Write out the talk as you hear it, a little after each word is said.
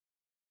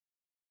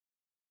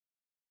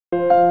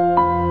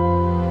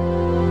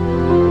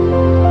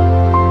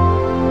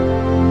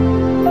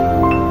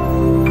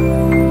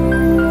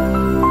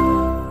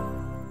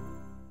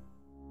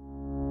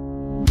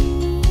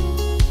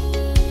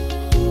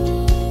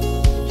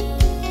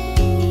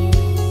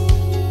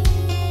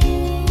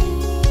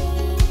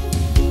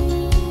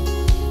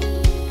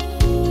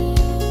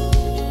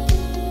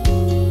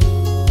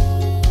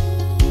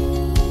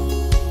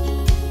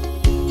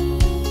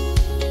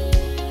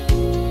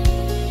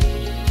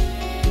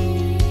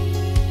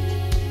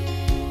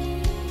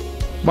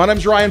My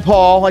name's Ryan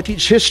Paul. I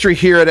teach history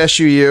here at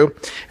SUU,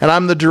 and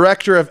I'm the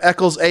director of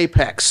Eccles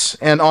A.P.E.X.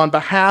 And on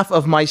behalf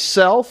of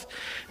myself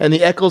and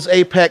the Eccles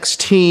A.P.E.X.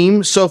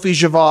 team, Sophie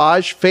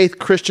Javage, Faith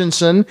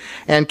Christensen,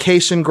 and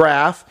Clayton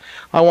Graff,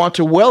 I want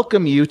to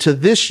welcome you to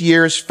this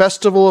year's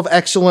Festival of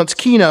Excellence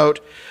keynote,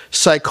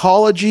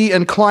 Psychology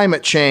and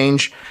Climate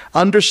Change,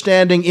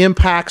 Understanding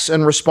Impacts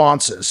and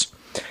Responses.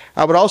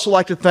 I would also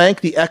like to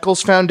thank the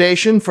Eccles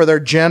Foundation for their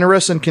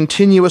generous and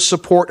continuous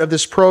support of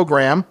this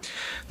program,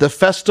 the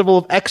Festival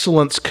of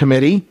Excellence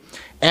Committee,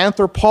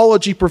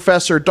 anthropology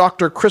professor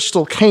Dr.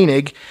 Crystal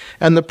Koenig,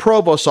 and the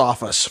Provost's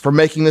Office for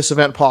making this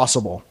event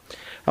possible.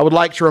 I would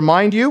like to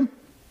remind you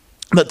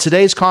that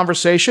today's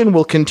conversation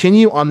will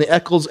continue on the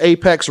Eccles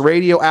A.P.E.X.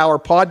 Radio Hour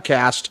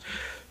podcast,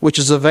 which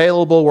is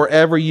available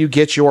wherever you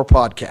get your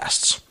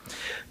podcasts.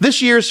 This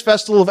year's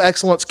Festival of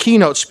Excellence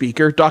keynote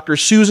speaker, Dr.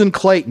 Susan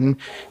Clayton,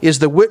 is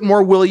the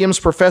Whitmore Williams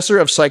Professor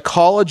of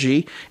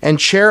Psychology and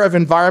Chair of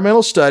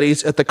Environmental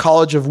Studies at the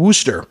College of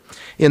Wooster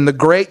in the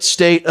great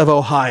state of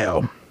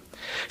Ohio.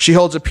 She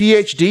holds a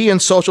Ph.D. in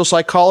social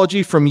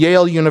psychology from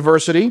Yale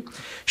University.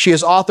 She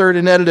has authored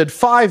and edited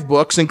 5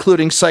 books,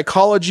 including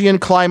Psychology and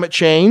Climate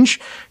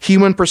Change,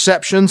 Human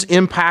Perceptions,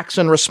 Impacts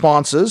and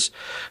Responses,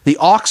 the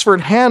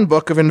Oxford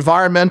Handbook of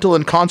Environmental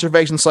and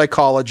Conservation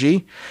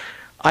Psychology,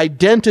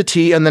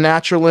 Identity and the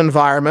Natural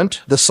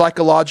Environment, the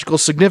Psychological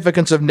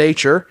Significance of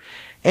Nature,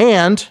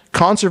 and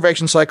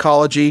Conservation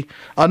Psychology,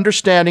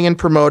 Understanding and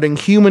Promoting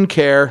Human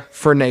Care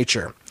for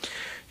Nature.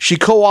 She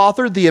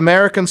co-authored the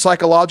American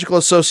Psychological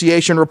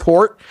Association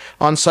report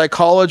on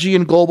psychology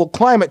and global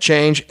climate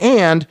change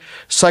and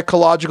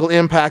psychological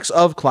impacts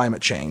of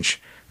climate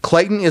change.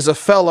 Clayton is a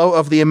fellow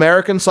of the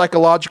American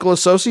Psychological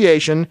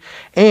Association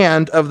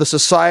and of the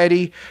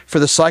Society for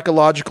the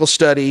Psychological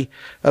Study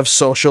of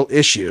Social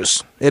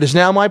Issues. It is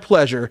now my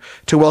pleasure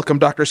to welcome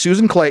Dr.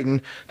 Susan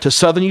Clayton to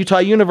Southern Utah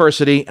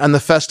University and the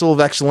Festival of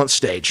Excellence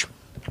stage.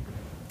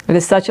 It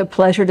is such a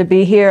pleasure to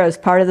be here as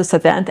part of this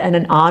event and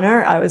an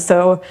honor. I was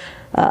so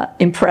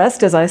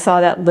impressed as I saw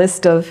that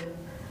list of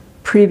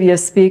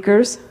previous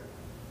speakers.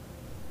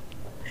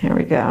 Here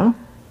we go.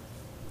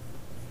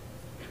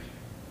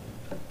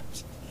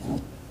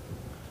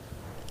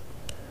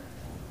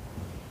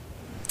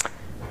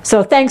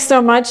 So thanks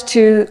so much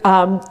to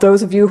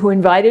those of you who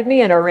invited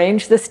me and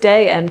arranged this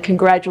day, and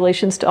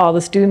congratulations to all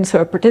the students who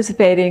are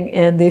participating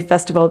in the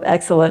Festival of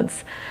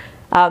Excellence.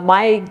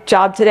 My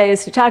job today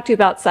is to talk to you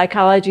about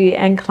psychology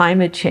and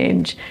climate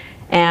change.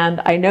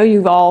 And I know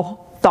you've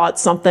all thought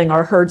something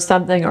or heard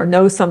something or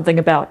know something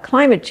about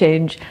climate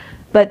change,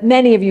 but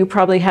many of you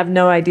probably have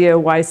no idea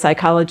why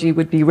psychology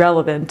would be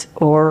relevant,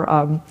 or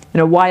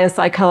why a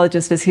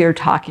psychologist is here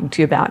talking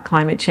to you about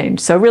climate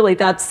change. So really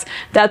that's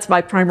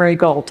my primary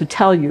goal, to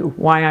tell you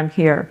why I'm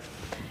here.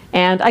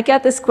 And I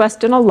get this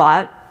question a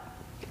lot.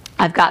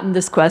 I've gotten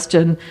this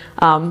question,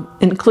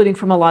 including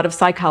from a lot of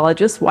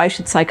psychologists. Why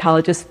should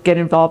psychologists get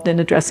involved in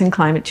addressing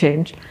climate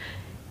change?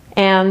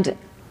 And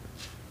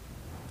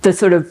the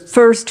sort of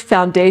first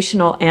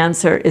foundational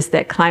answer is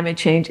that climate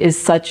change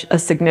is such a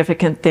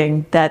significant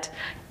thing that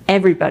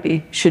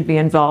everybody should be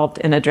involved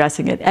in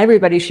addressing it.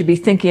 Everybody should be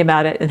thinking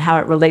about it and how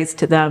it relates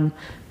to them,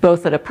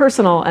 both at a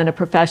personal and a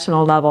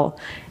professional level.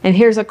 And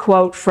here's a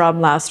quote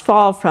from last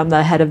fall from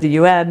the head of the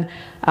UN,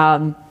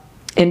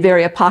 in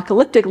very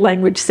apocalyptic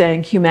language,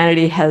 saying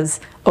humanity has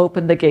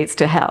opened the gates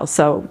to hell.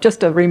 So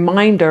just a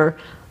reminder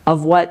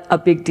of what a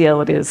big deal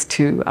it is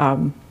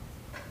to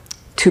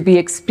be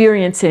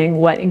experiencing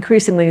what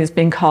increasingly is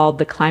being called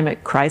the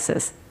climate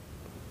crisis.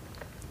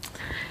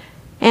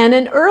 And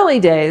in early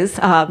days,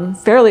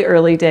 fairly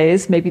early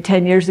days, maybe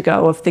 10 years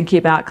ago, of thinking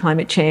about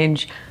climate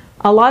change,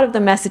 a lot of the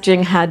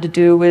messaging had to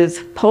do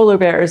with polar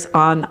bears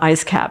on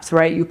ice caps,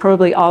 right? You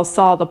probably all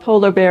saw the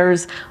polar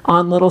bears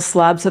on little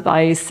slabs of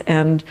ice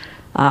and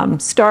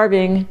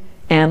starving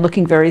and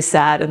looking very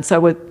sad. And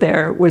so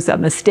there was a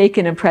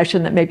mistaken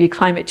impression that maybe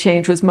climate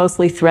change was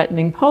mostly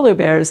threatening polar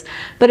bears,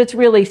 but it's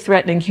really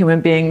threatening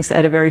human beings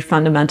at a very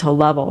fundamental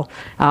level,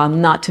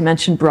 not to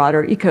mention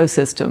broader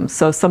ecosystems.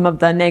 So some of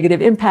the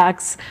negative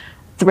impacts,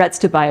 threats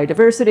to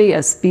biodiversity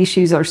as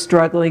species are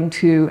struggling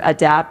to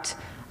adapt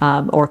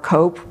or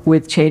cope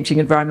with changing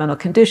environmental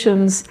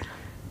conditions,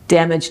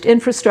 damaged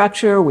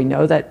infrastructure. We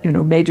know that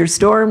major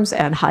storms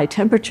and high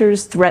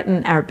temperatures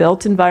threaten our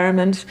built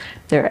environment,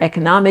 their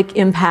economic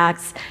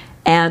impacts,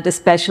 and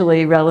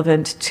especially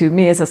relevant to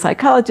me as a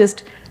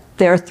psychologist,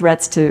 their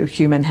threats to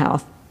human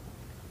health.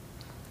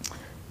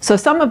 So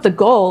some of the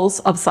goals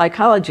of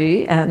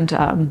psychology, and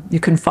you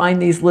can find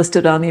these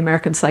listed on the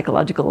American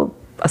Psychological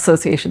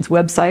Association's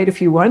website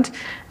if you want,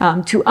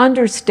 to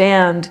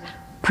understand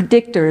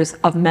predictors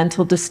of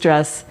mental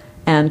distress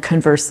and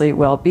conversely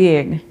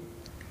well-being,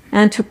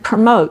 and to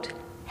promote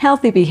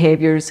healthy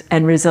behaviors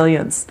and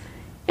resilience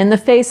in the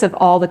face of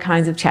all the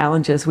kinds of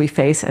challenges we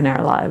face in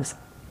our lives.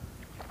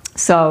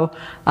 So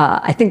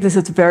I think this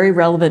is very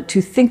relevant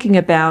to thinking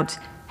about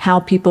how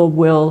people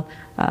will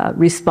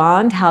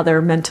respond, how their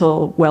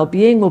mental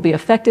well-being will be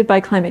affected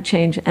by climate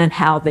change, and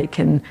how they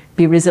can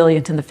be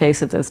resilient in the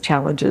face of those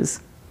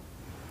challenges.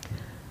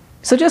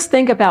 So just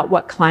think about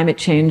what climate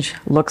change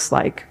looks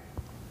like.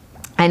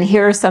 And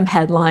here are some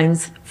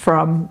headlines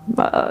from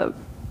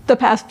the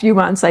past few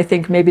months, I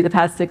think maybe the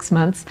past 6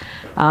 months.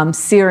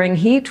 Searing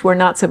heat, we're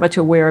not so much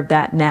aware of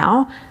that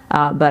now,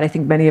 but I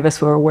think many of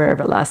us were aware of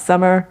it last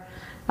summer.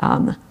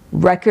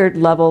 Record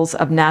levels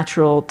of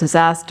natural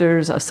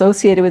disasters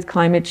associated with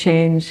climate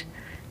change,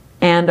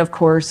 and of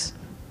course,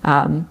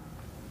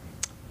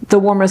 the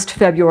warmest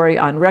February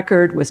on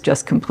record was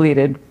just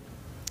completed.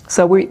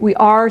 So we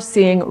are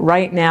seeing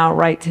right now,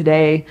 right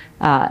today,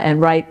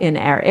 and right in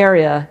our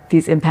area,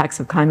 these impacts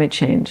of climate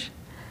change.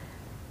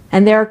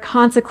 And there are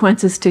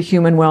consequences to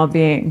human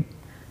well-being.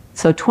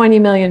 So 20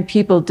 million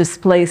people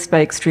displaced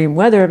by extreme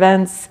weather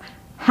events,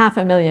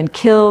 500,000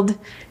 killed,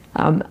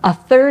 a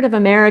third of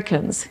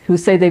Americans who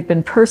say they've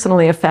been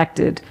personally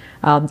affected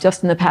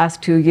just in the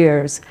past 2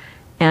 years,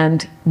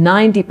 and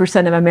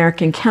 90% of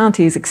American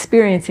counties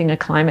experiencing a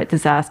climate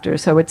disaster.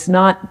 So it's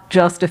not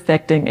just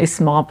affecting a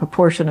small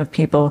proportion of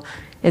people.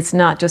 It's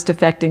not just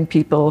affecting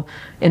people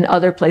in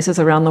other places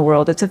around the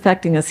world. It's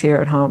affecting us here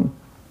at home.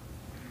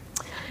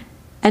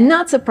 And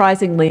not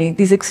surprisingly,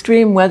 these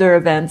extreme weather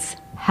events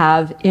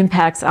have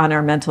impacts on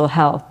our mental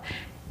health.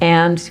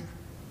 And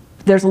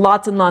there's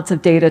lots and lots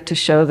of data to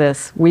show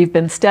this. We've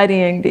been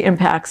studying the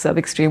impacts of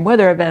extreme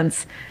weather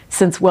events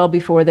since well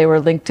before they were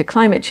linked to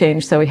climate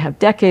change, so we have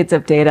decades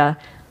of data.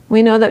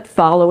 We know that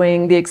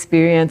following the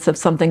experience of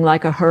something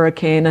like a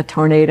hurricane, a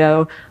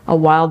tornado, a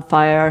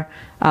wildfire,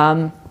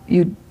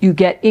 you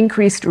get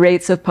increased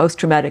rates of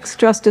post-traumatic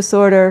stress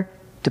disorder,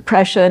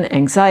 depression,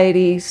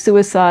 anxiety,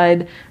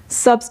 suicide,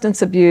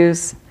 substance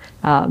abuse,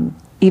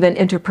 even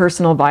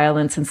interpersonal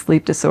violence and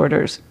sleep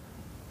disorders.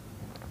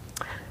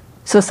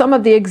 So some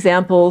of the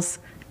examples,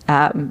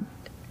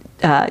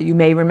 you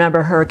may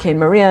remember Hurricane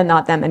Maria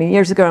not that many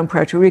years ago in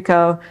Puerto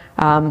Rico,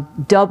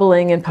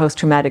 doubling in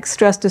post-traumatic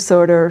stress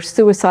disorder,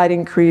 suicide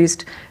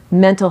increased,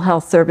 mental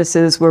health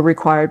services were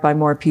required by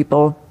more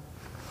people.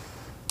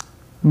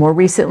 More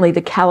recently,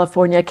 the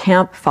California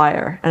Camp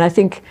Fire. And I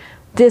think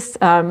this,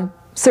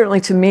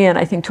 certainly to me and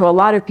I think to a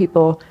lot of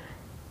people,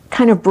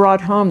 kind of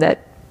brought home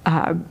that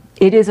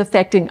it is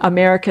affecting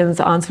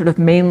Americans on sort of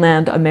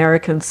mainland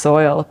American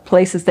soil.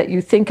 Places that you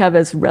think of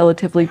as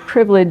relatively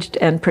privileged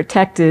and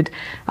protected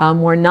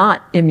were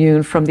not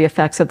immune from the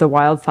effects of the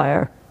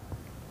wildfire.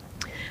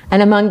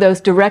 And among those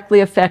directly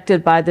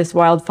affected by this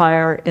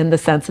wildfire in the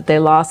sense that they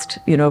lost,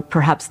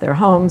 perhaps their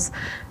homes,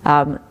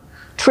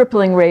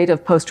 tripling rate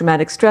of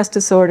post-traumatic stress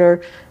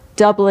disorder,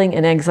 doubling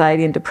in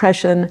anxiety and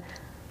depression,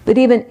 but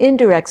even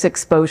indirect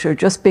exposure,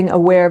 just being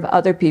aware of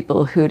other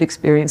people who'd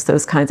experienced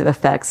those kinds of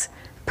effects,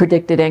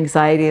 predicted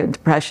anxiety and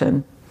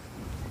depression.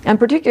 And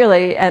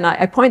particularly, and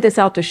I point this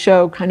out to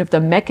show kind of the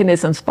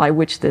mechanisms by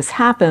which this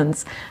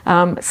happens,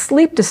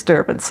 sleep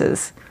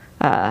disturbances.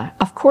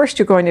 Of course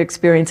you're going to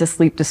experience a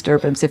sleep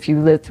disturbance if you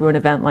live through an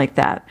event like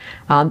that.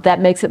 That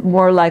makes it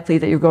more likely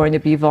that you're going to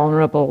be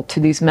vulnerable to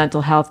these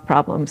mental health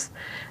problems.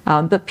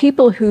 But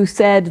people who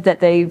said that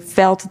they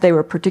felt they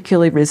were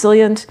particularly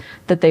resilient,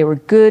 that they were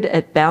good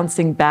at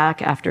bouncing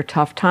back after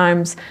tough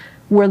times,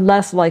 were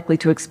less likely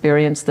to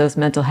experience those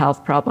mental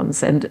health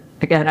problems. And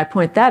again, I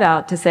point that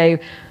out to say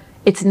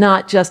it's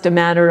not just a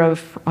matter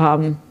of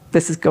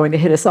this is going to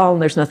hit us all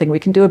and there's nothing we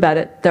can do about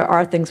it. There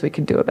are things we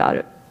can do about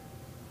it.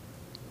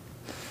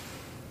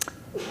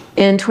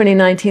 In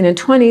 2019 and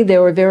 20,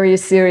 there were very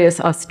serious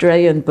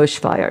Australian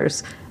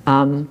bushfires,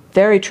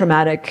 very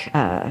traumatic.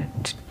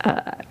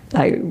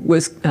 I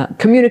was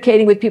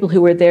communicating with people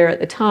who were there at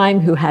the time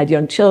who had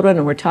young children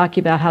and were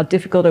talking about how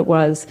difficult it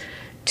was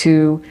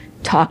to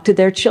talk to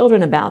their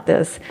children about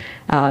this.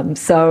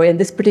 So in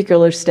this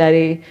particular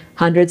study,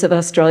 hundreds of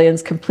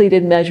Australians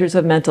completed measures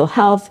of mental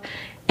health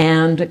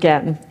and,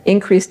 again,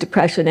 increased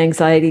depression,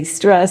 anxiety,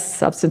 stress,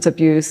 substance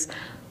abuse.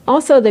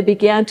 Also, they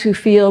began to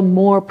feel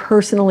more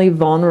personally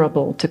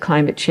vulnerable to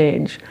climate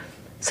change.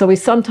 So we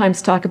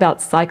sometimes talk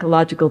about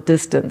psychological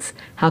distance,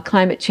 how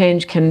climate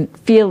change can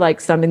feel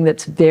like something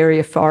that's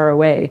very far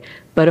away.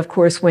 But of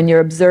course, when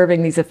you're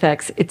observing these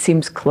effects, it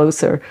seems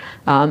closer.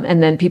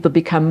 And then people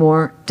become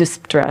more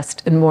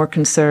distressed and more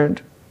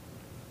concerned.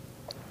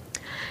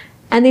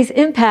 And these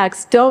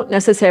impacts don't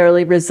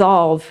necessarily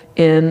resolve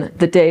in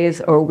the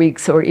days or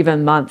weeks or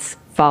even months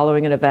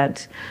following an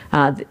event.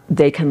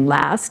 They can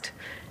last.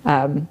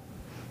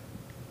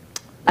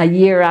 A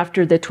year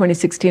after the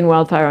 2016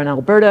 wildfire in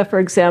Alberta, for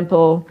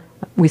example,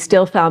 we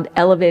still found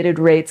elevated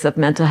rates of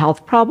mental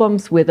health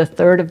problems, with a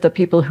third of the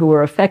people who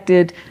were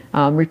affected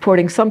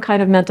reporting some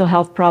kind of mental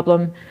health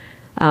problem,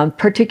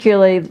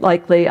 particularly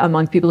likely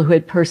among people who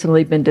had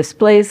personally been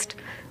displaced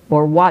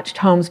or watched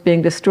homes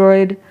being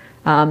destroyed,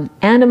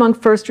 and among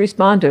first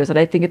responders. And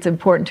I think it's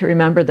important to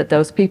remember that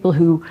those people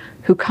who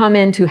come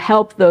in to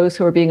help those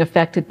who are being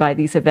affected by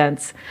these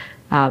events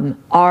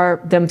are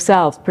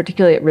themselves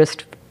particularly at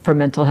risk for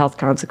mental health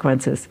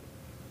consequences.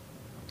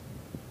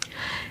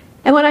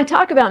 And when I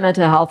talk about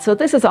mental health, so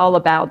this is all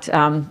about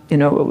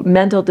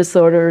mental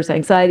disorders,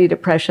 anxiety,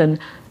 depression,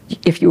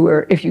 if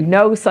you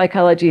know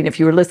psychology and if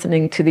you were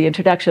listening to the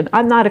introduction,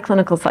 I'm not a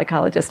clinical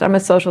psychologist, I'm a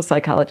social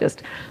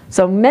psychologist.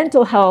 So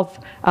mental health,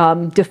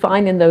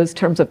 defined in those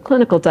terms of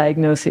clinical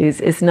diagnoses,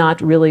 is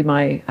not really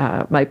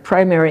my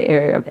primary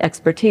area of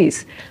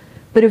expertise.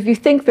 But if you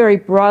think very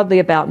broadly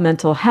about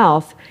mental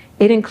health,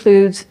 it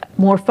includes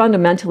more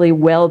fundamentally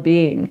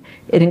well-being.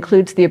 It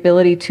includes the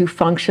ability to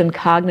function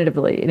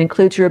cognitively. It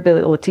includes your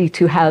ability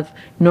to have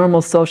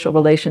normal social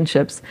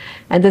relationships.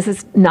 And this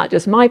is not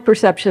just my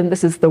perception,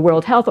 this is the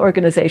World Health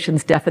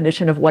Organization's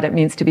definition of what it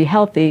means to be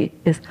healthy,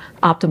 is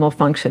optimal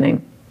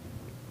functioning.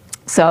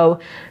 So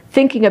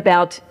thinking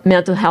about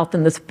mental health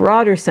in this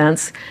broader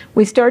sense,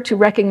 we start to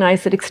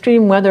recognize that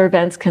extreme weather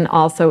events can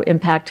also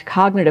impact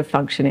cognitive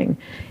functioning.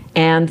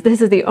 And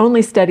this is the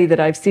only study that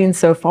I've seen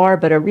so far,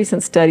 but a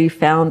recent study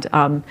found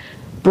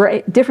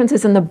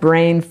differences in the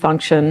brain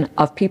function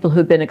of people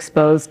who've been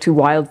exposed to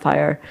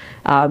wildfire.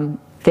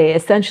 They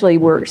essentially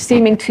were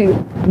seeming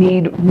to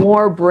need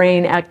more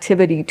brain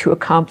activity to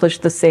accomplish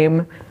the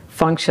same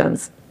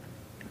functions.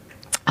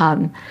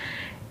 And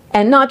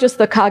not just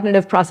the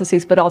cognitive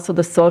processes, but also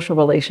the social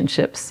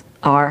relationships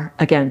are,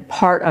 again,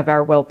 part of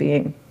our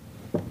well-being.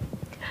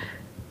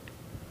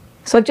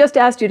 So I've just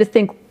asked you to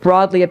think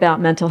broadly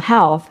about mental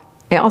health.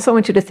 I also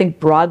want you to think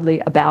broadly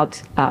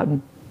about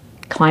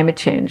climate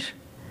change.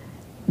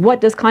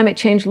 What does climate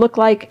change look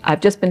like?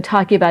 I've just been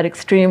talking about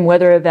extreme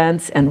weather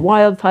events and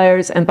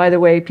wildfires. And by the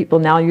way, people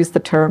now use the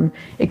term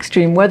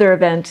extreme weather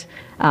event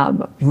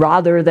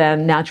rather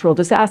than natural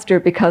disaster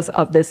because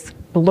of this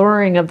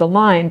blurring of the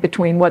line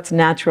between what's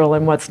natural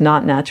and what's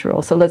not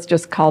natural. So let's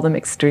just call them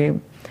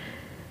extreme.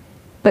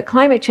 But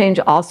climate change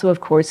also, of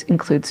course,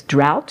 includes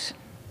drought,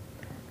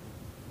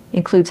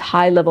 includes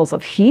high levels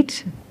of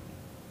heat,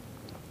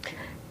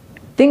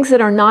 things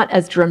that are not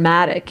as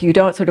dramatic. You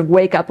don't sort of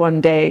wake up one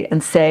day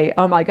and say,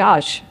 oh my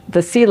gosh,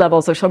 the sea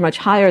levels are so much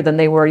higher than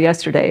they were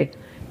yesterday.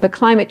 But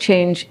climate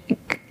change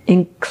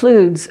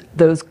includes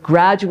those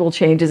gradual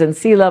changes in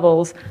sea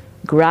levels,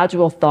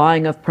 gradual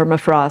thawing of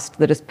permafrost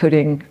that is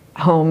putting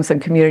homes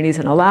and communities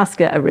in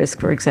Alaska at risk,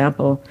 for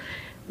example,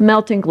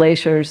 melting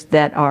glaciers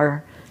that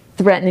are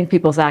threatening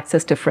people's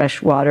access to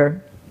fresh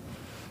water.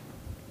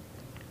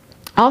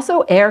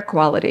 Also, air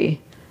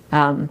quality.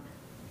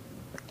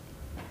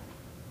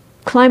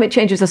 Climate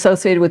change is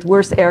associated with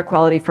worse air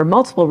quality for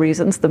multiple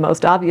reasons, the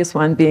most obvious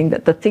one being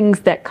that the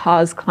things that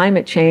cause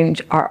climate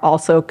change are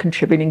also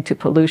contributing to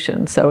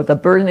pollution. So the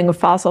burning of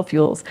fossil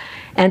fuels.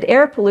 And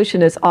air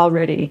pollution is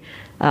already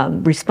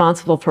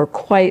responsible for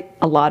quite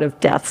a lot of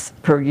deaths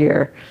per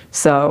year.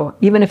 So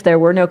even if there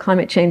were no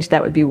climate change,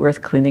 that would be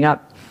worth cleaning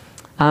up.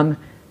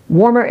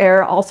 Warmer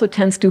air also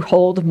tends to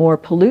hold more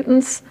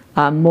pollutants,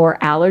 more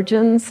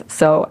allergens.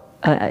 So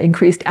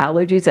increased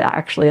allergies are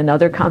actually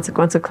another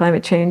consequence of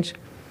climate change.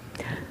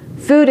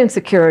 Food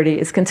insecurity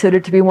is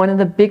considered to be one of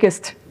the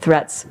biggest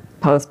threats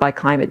posed by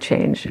climate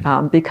change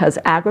because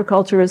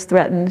agriculture is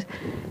threatened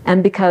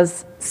and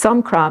because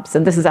some crops,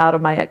 and this is out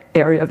of my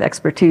area of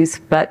expertise,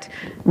 but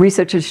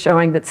research is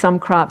showing that some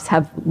crops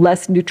have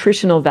less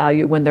nutritional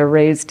value when they're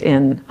raised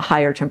in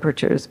higher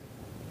temperatures.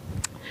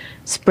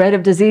 Spread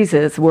of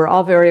diseases, we're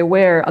all very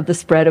aware of the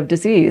spread of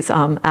disease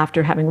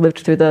after having lived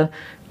through the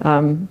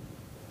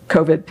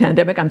COVID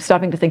pandemic. I'm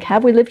stopping to think,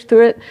 have we lived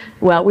through it?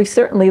 Well, we've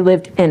certainly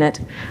lived in it.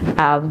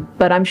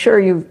 But I'm sure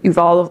you've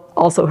all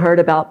also heard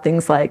about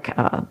things like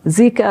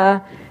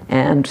Zika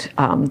and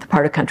the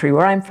part of the country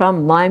where I'm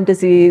from, Lyme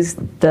disease.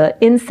 The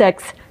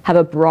insects have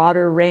a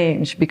broader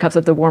range because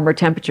of the warmer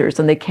temperatures,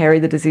 and they carry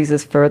the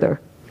diseases further.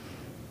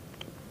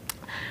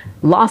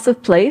 Loss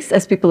of place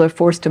as people are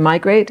forced to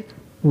migrate.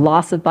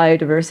 Loss of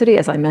biodiversity,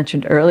 as I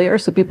mentioned earlier,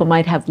 so people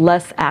might have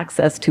less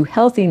access to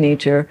healthy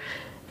nature.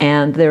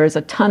 And there is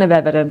a ton of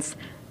evidence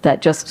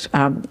that just,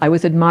 I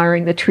was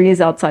admiring the trees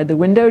outside the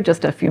window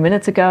just a few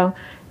minutes ago.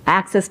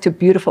 Access to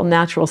beautiful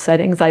natural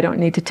settings, I don't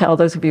need to tell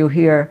those of you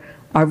here,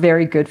 are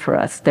very good for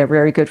us. They're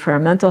very good for our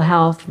mental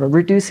health, for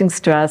reducing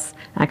stress,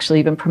 actually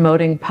even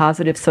promoting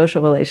positive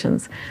social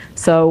relations.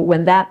 So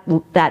when that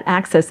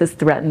access is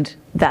threatened,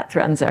 that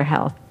threatens our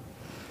health.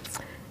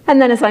 And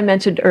then, as I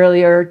mentioned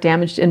earlier,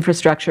 damaged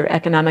infrastructure,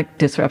 economic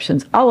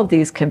disruptions, all of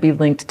these can be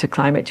linked to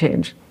climate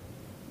change.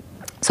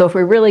 So if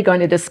we're really going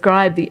to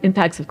describe the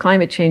impacts of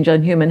climate change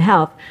on human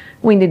health,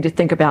 we need to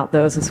think about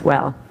those as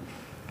well.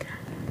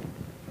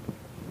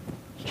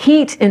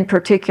 Heat in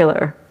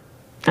particular,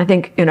 I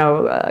think,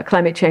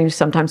 climate change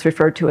sometimes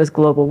referred to as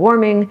global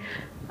warming,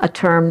 a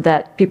term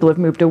that people have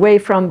moved away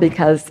from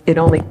because it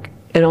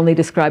only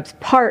describes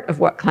part of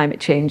what climate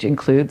change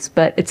includes,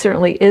 but it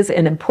certainly is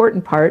an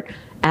important part.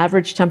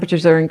 Average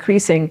temperatures are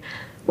increasing.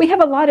 We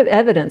have a lot of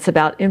evidence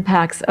about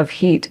impacts of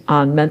heat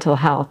on mental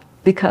health,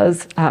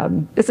 because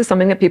this is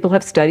something that people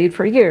have studied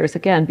for years,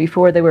 again,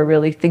 before they were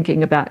really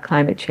thinking about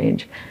climate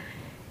change.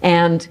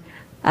 And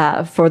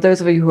for those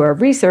of you who are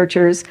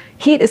researchers,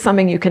 heat is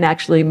something you can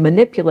actually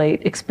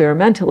manipulate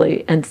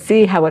experimentally and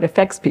see how it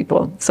affects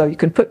people. So you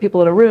can put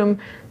people in a room,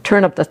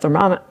 turn up the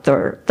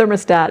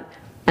thermostat,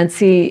 and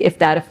see if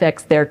that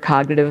affects their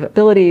cognitive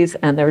abilities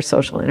and their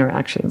social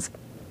interactions.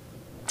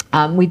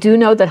 We do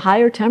know that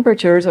higher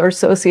temperatures are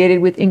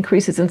associated with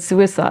increases in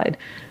suicide.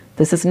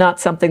 This is not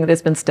something that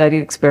has been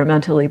studied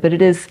experimentally, but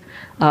it is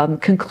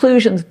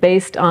conclusions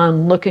based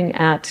on looking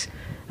at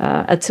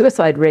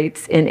suicide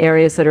rates in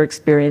areas that are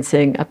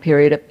experiencing a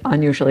period of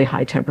unusually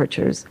high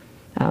temperatures.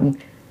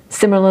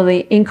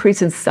 Similarly,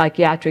 increase in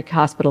psychiatric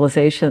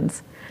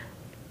hospitalizations.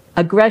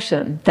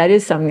 Aggression, that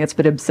is something that's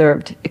been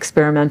observed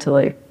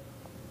experimentally.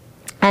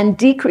 And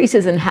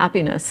decreases in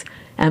happiness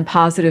and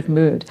positive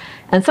mood.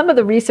 And some of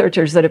the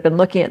researchers that have been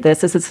looking at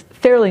this is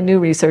fairly new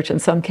research in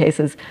some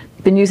cases,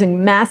 been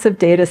using massive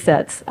data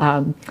sets,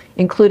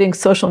 including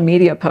social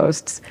media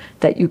posts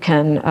that you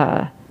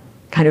can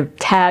kind of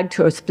tag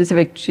to a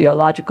specific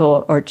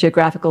geological or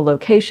geographical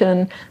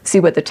location, see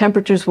what the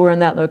temperatures were in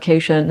that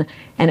location,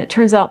 and it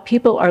turns out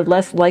people are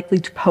less likely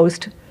to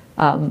post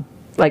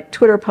like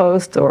Twitter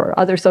posts or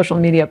other social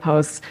media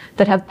posts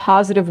that have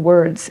positive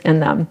words in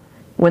them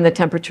when the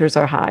temperatures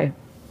are high.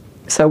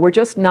 So we're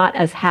just not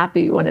as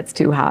happy when it's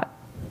too hot.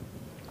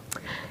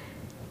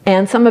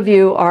 And some of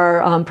you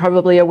are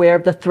probably aware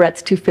of the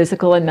threats to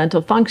physical and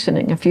mental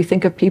functioning. If you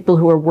think of people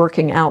who are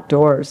working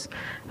outdoors,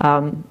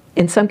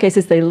 in some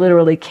cases they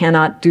literally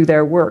cannot do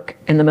their work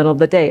in the middle of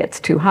the day. It's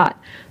too hot.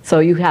 So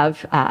you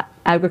have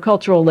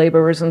agricultural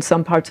laborers in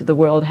some parts of the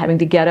world having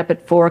to get up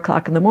at 4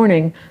 o'clock in the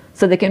morning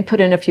so they can put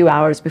in a few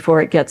hours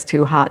before it gets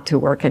too hot to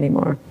work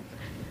anymore.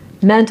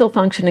 Mental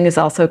functioning is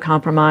also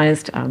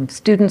compromised.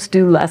 Students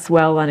do less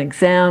well on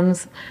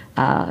exams,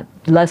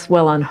 less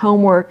well on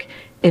homework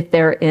if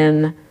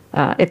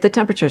the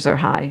temperatures are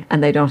high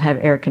and they don't have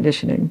air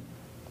conditioning.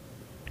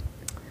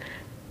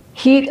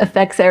 Heat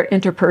affects our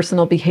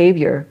interpersonal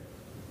behavior.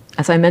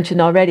 As I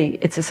mentioned already,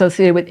 it's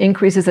associated with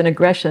increases in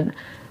aggression,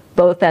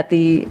 both at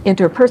the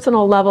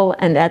interpersonal level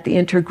and at the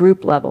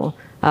intergroup level.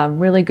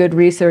 Really good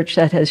research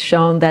that has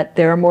shown that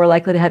they're more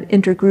likely to have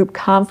intergroup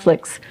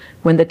conflicts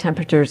when the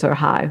temperatures are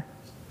high.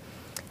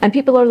 And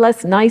people are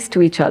less nice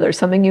to each other,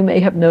 something you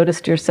may have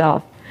noticed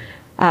yourself.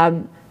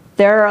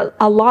 There are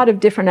a lot of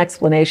different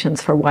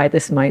explanations for why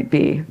this might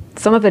be.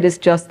 Some of it is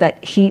just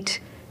that heat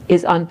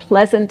is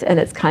unpleasant and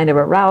it's kind of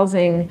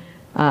arousing.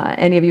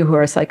 Any of you who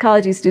are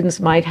psychology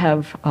students might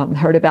have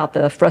heard about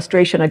the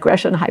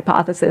frustration-aggression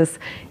hypothesis.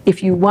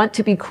 If you want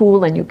to be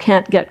cool and you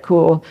can't get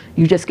cool,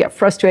 you just get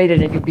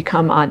frustrated and you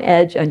become on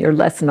edge and you're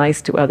less nice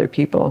to other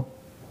people.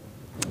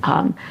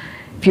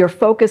 If you're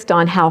focused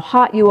on how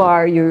hot you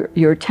are,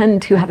 you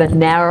tend to have a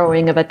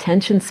narrowing of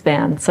attention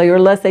span, so you're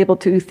less able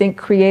to think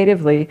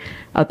creatively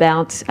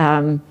about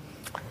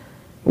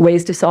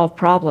ways to solve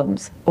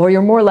problems. Or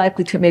you're more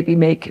likely to maybe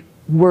make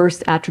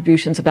worse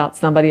attributions about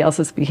somebody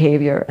else's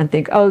behavior and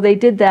think, oh, they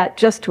did that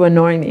just to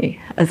annoy me,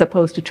 as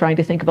opposed to trying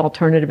to think of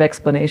alternative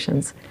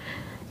explanations.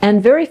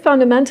 And very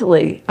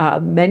fundamentally,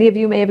 many of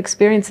you may have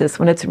experienced this,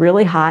 when it's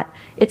really hot,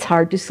 it's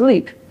hard to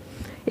sleep.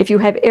 If you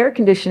have air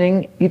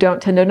conditioning, you don't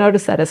tend to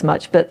notice that as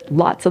much, but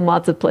lots and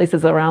lots of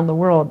places around the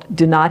world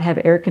do not have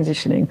air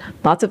conditioning.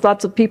 Lots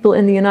of people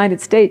in the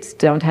United States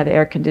don't have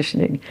air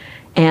conditioning.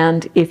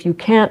 And if you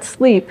can't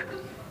sleep,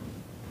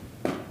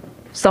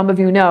 some of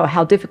you know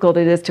how difficult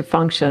it is to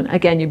function.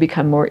 Again, you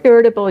become more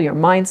irritable, your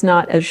mind's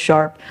not as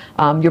sharp,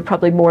 you're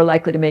probably more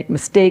likely to make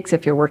mistakes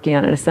if you're working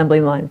on an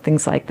assembly line,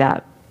 things like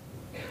that.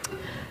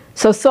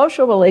 So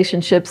social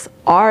relationships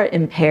are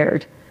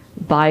impaired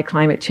by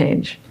climate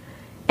change.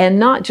 And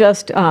not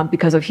just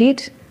because of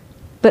heat,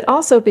 but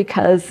also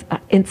because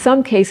in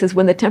some cases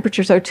when the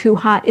temperatures are too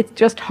hot, it's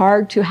just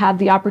hard to have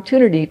the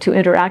opportunity to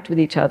interact with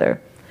each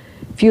other.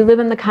 If you live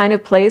in the kind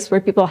of place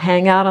where people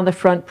hang out on the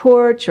front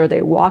porch or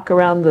they walk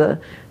around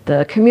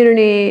the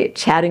community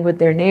chatting with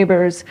their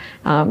neighbors,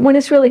 when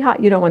it's really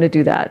hot, you don't want to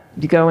do that.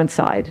 You go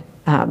inside.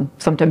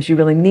 Sometimes you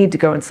really need to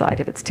go inside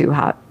if it's too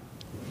hot.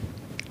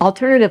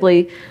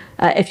 Alternatively,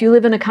 if you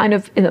live in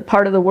a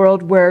part of the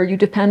world where you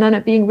depend on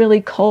it being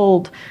really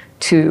cold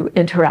to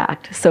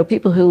interact. So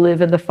people who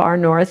live in the far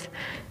north,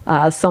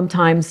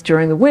 sometimes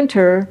during the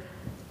winter,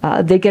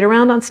 they get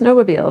around on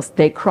snowmobiles.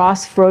 They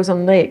cross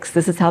frozen lakes.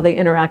 This is how they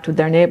interact with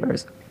their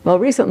neighbors. Well,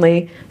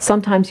 recently,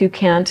 sometimes you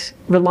can't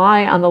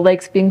rely on the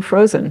lakes being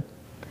frozen,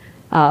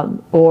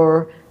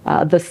 or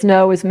the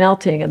snow is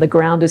melting and the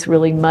ground is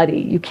really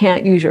muddy. You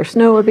can't use your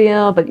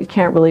snowmobile, but you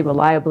can't really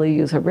reliably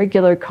use a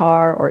regular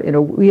car or in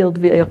a wheeled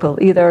vehicle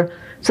either.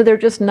 So they're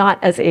just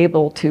not as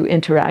able to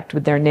interact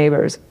with their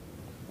neighbors.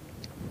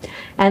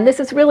 And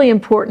this is really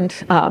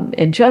important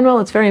in general.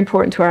 It's very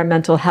important to our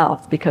mental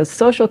health because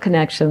social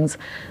connections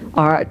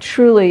are a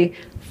truly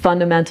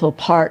fundamental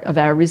part of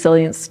our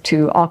resilience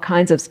to all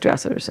kinds of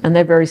stressors. And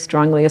they're very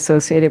strongly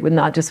associated with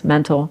not just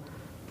mental,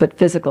 but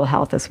physical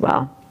health as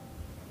well.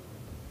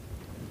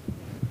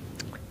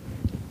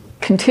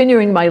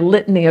 Continuing my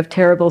litany of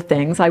terrible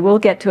things, I will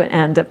get to an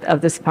end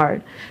of this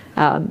part.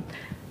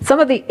 Some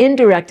of the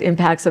indirect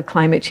impacts of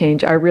climate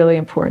change are really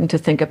important to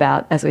think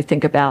about as we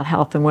think about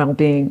health and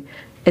well-being,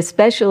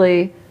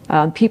 especially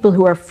people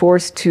who are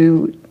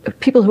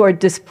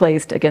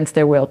displaced against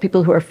their will,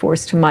 people who are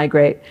forced to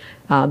migrate.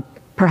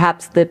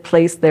 Perhaps the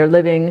place they're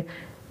living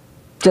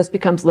just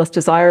becomes less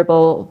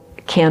desirable,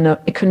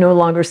 it can no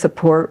longer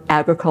support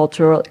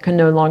agriculture, it can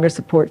no longer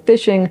support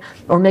fishing,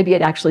 or maybe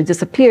it actually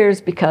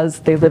disappears because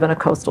they live in a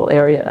coastal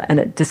area and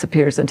it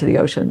disappears into the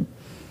ocean.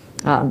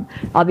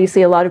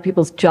 Obviously, a lot of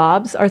people's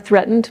jobs are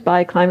threatened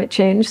by climate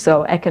change,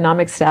 so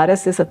economic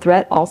status is a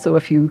threat. Also,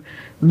 if you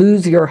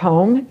lose your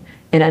home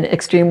in an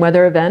extreme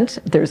weather event,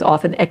 there's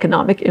often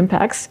economic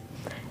impacts.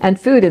 And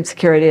food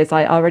insecurity, as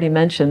I already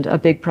mentioned, a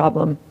big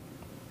problem.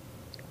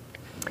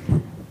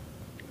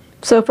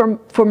 So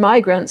for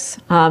migrants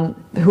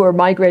who are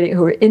migrating,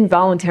 who are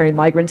involuntary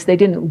migrants, they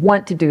didn't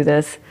want to do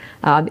this.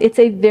 It's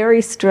a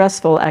very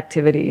stressful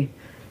activity.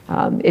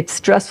 It's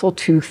stressful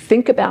to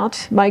think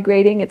about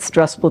migrating. It's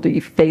stressful to be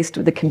faced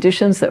with the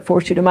conditions that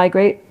force you to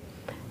migrate.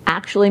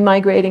 Actually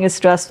migrating is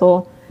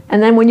stressful.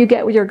 And then when you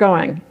get where you're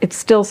going, it's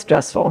still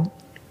stressful.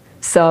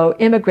 So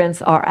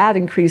immigrants are at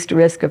increased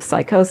risk of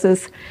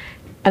psychosis.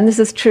 And this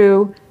is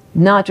true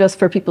not just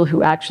for people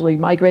who actually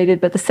migrated,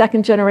 but the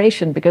second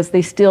generation, because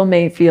they still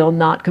may feel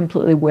not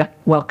completely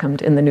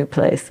welcomed in the new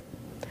place.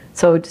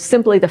 So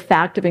simply the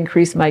fact of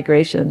increased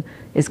migration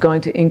is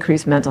going to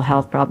increase mental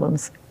health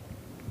problems.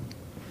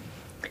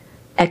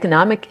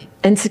 Economic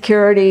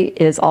insecurity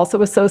is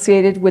also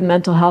associated with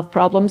mental health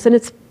problems, and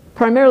it's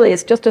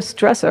just a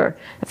stressor.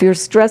 If you're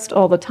stressed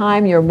all the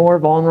time, you're more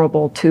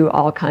vulnerable to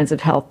all kinds of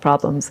health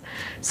problems.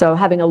 So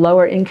having a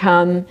lower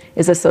income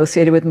is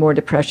associated with more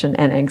depression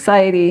and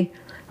anxiety.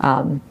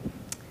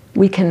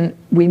 We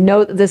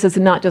know that this is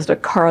not just a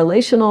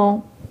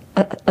correlational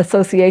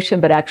association,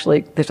 but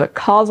actually there's a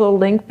causal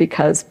link,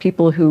 because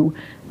people who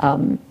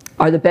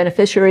are the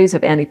beneficiaries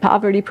of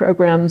anti-poverty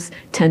programs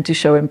tend to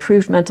show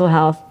improved mental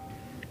health.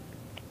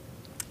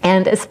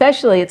 And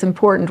especially it's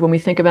important when we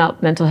think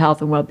about mental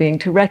health and well-being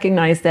to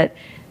recognize that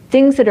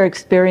things that are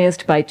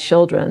experienced by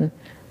children,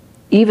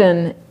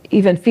 even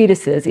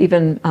fetuses,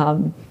 even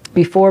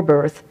before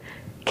birth,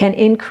 can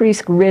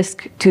increase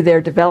risk to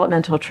their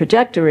developmental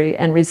trajectory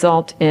and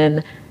result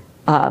in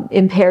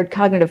impaired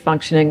cognitive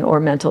functioning or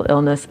mental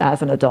illness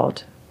as an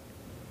adult.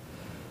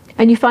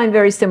 And you find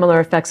very similar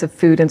effects of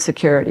food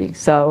insecurity.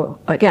 So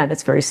again,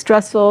 it's very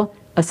stressful,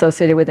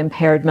 associated with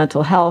impaired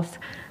mental health.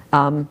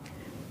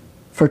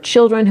 For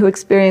children who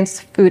experience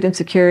food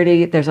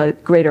insecurity, there's a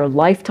greater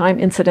lifetime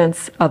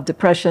incidence of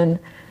depression.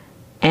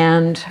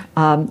 And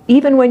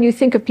even when you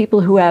think of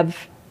people who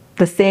have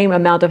the same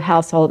amount of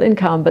household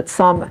income, but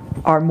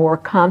some are more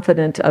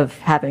confident of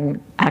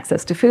having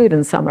access to food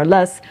and some are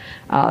less,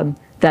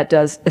 that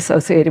does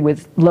associated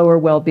with lower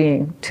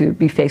well-being to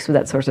be faced with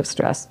that sort of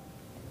stress.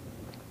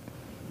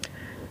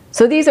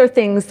 So these are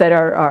things that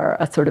are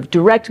a sort of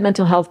direct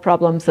mental health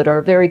problems that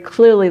are very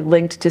clearly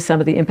linked to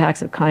some of the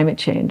impacts of climate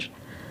change.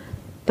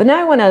 But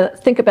now I want to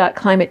think about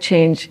climate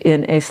change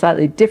in a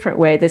slightly different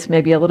way. This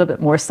may be a little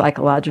bit more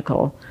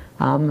psychological.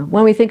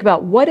 When we think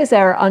about what is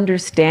our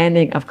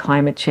understanding of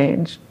climate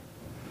change,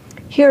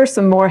 here are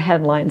some more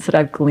headlines that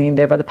I've gleaned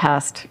over the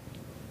past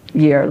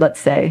year, let's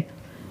say.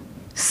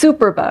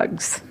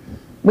 Superbugs.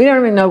 We don't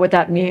even know what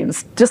that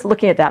means, just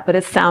looking at that, but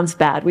it sounds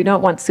bad. We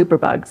don't want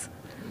superbugs.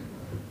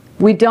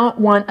 We don't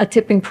want a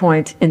tipping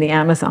point in the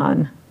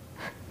Amazon.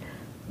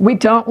 We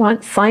don't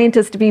want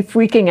scientists to be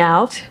freaking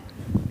out.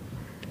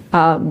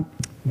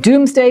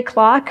 Doomsday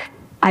clock,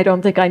 I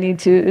don't think I need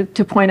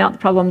to point out the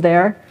problem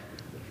there.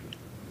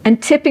 And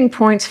tipping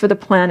points for the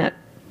planet.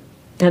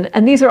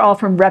 And these are all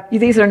from,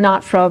 these are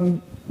not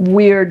from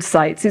weird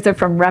sites, these are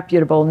from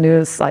reputable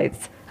news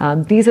sites.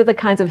 These are the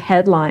kinds of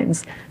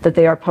headlines that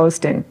they are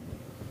posting.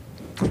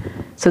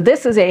 So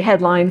this is a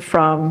headline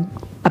from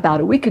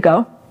about a week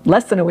ago,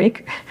 less than a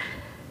week.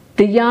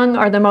 The young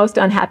are the most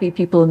unhappy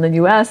people in the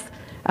US.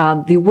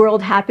 The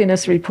World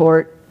Happiness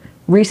Report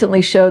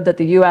recently showed that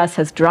the US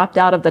has dropped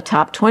out of the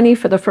top 20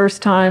 for the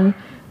first time.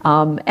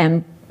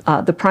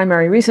 The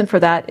primary reason for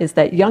that is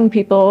that young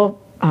people,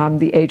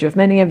 the age of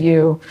many of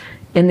you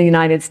in the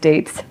United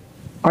States,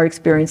 are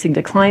experiencing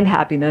declined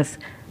happiness.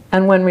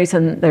 And one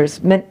reason, there's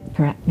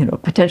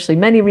potentially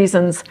many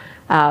reasons,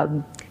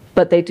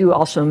 but they do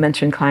also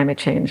mention climate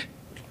change.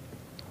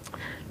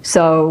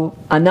 So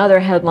another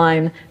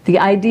headline, the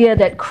idea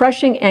that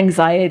crushing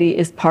anxiety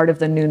is part of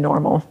the new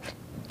normal.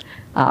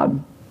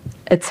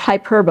 It's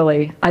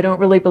hyperbole. I don't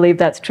really believe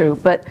that's true,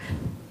 but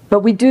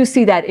we do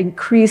see that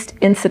increased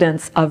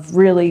incidence of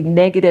really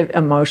negative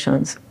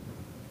emotions.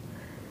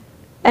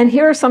 And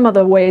here are some of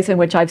the ways in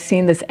which I've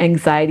seen this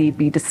anxiety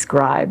be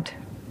described.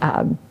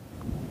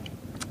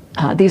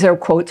 These are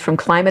quotes from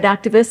climate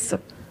activists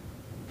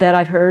that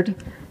I've heard.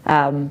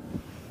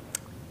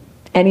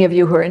 Any of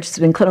you who are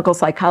interested in clinical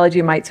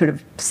psychology might sort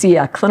of see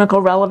a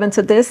clinical relevance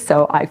of this.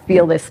 So I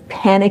feel this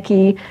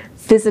panicky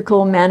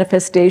physical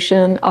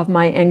manifestation of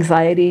my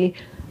anxiety.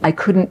 I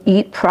couldn't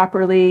eat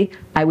properly.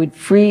 I would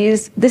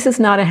freeze. This is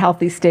not a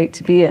healthy state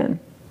to be in.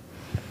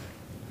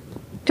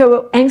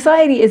 So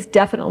anxiety is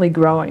definitely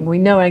growing. We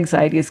know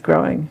anxiety is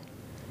growing.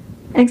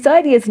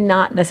 Anxiety is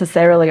not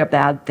necessarily a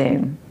bad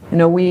thing.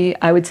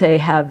 I would say,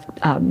 have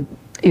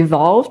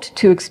evolved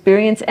to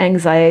experience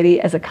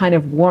anxiety as a kind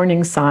of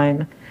warning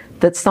sign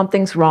that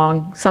something's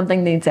wrong,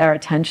 something needs our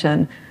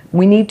attention,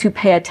 We need to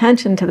pay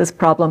attention to this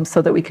problem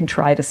so that we can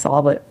try to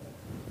solve it.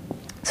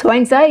 So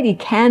anxiety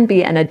can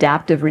be an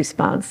adaptive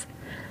response,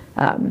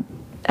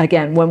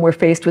 again, when we're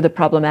faced with a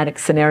problematic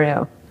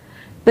scenario.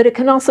 But it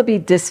can also be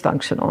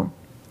dysfunctional.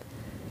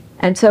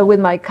 And so with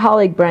my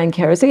colleague Brian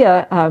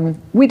Carazia,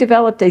 we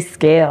developed a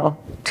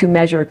scale to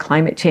measure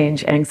climate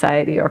change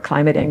anxiety or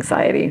climate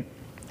anxiety.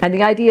 And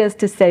the idea is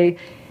to say,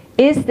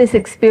 is this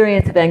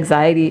experience of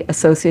anxiety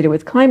associated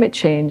with climate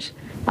change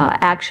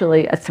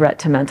actually a threat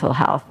to mental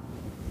health?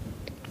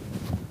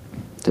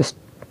 Just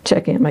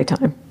checking at my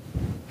time.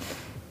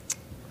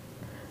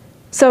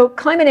 So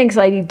climate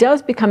anxiety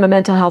does become a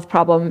mental health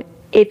problem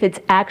if it's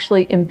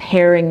actually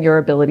impairing your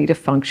ability to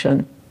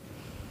function.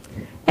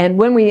 And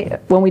when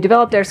we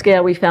developed our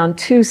scale, we found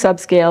two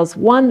subscales,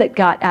 one that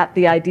got at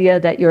the idea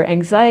that your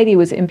anxiety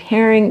was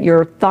impairing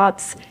your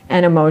thoughts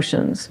and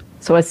emotions.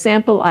 So a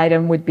sample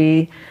item would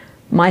be,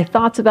 my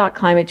thoughts about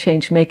climate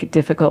change make it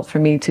difficult for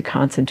me to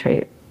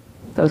concentrate.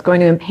 So it's going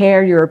to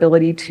impair your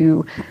ability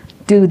to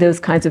do those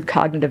kinds of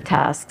cognitive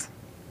tasks.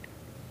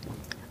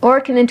 Or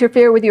it can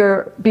interfere with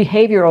your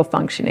behavioral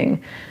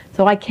functioning.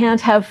 So I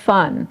can't have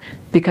fun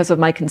because of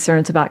my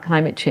concerns about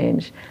climate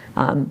change.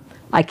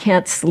 I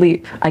can't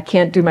sleep. I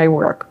can't do my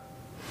work.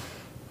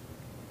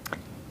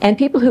 And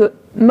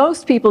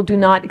most people do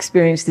not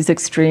experience these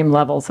extreme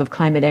levels of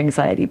climate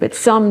anxiety, but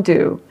some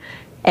do.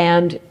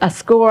 And a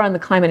score on the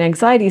climate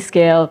anxiety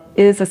scale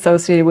is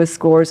associated with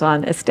scores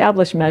on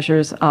established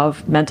measures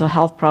of mental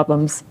health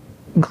problems,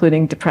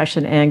 including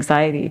depression and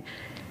anxiety.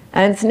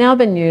 And it's now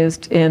been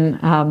used in,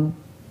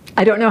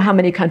 I don't know how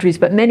many countries,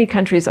 but many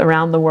countries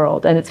around the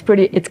world. And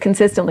it's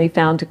consistently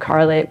found to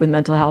correlate with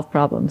mental health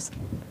problems.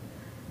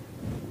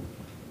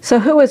 So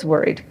who is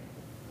worried?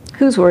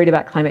 Who's worried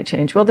about climate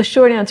change? Well, the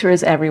short answer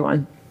is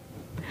everyone.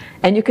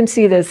 And you can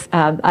see this,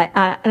 and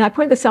I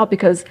point this out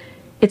because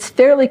it's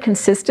fairly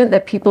consistent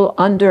that people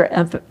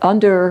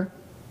under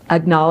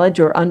acknowledge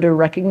or under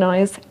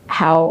recognize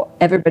how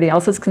everybody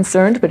else is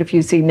concerned. But if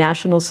you see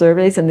national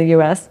surveys in the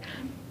US,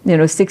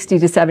 60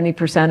 to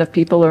 70% of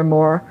people or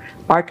more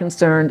are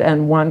concerned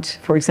and want,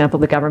 for example,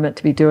 the government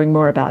to be doing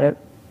more about it.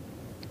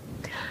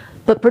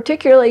 But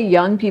particularly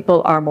young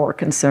people are more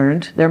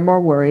concerned, they're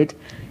more worried,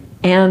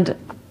 and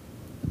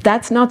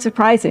that's not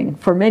surprising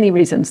for many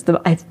reasons.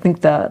 I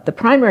think the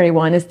primary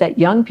one is that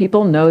young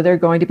people know they're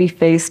going to be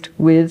faced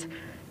with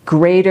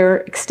greater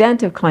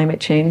extent of climate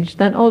change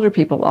than older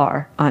people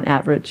are on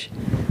average.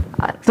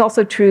 It's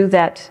also true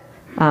that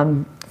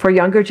for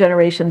younger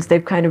generations,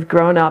 they've kind of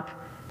grown up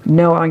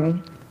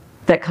knowing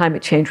that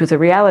climate change was a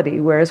reality,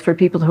 whereas for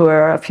people who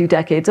are a few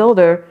decades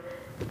older,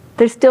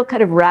 they're still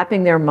kind of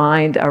wrapping their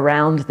mind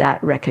around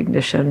that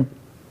recognition.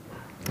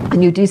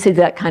 And you do see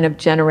that kind of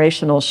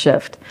generational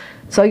shift.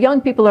 So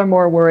young people are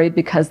more worried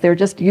because they're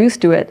just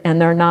used to it and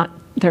they're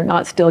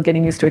not still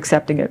getting used to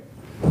accepting it.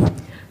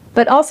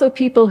 But also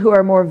people who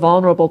are more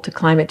vulnerable to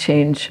climate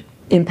change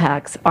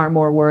impacts are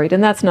more worried,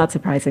 and that's not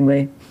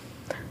surprisingly.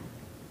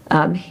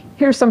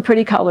 Here's some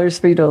pretty colors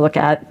for you to look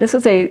at. This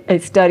is a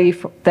study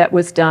that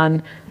was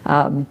done.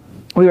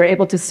 We were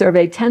able to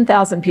survey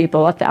 10,000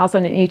 people,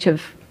 1,000 in each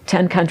of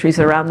 10 countries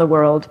around the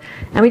world,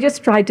 and we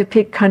just tried to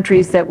pick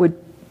countries that would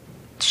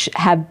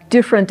have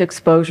different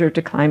exposure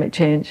to climate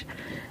change.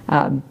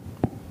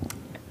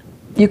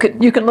 You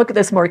can look at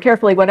this more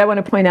carefully. What I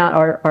want to point out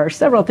are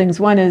several things.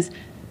 One is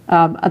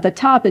at the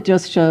top it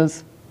just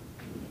shows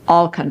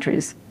all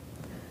countries,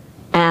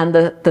 and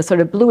the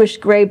sort of bluish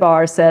gray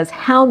bar says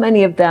how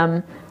many of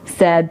them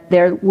said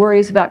their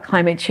worries about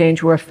climate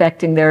change were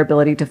affecting their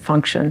ability to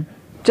function,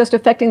 just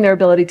affecting their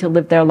ability to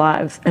live their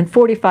lives, and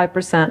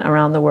 45%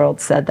 around the world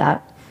said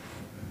that.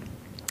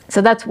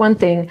 So that's one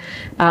thing.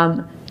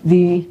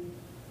 The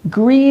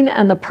green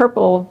and the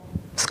purple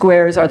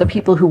squares are the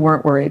people who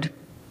weren't worried,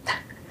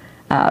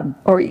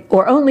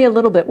 or only a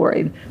little bit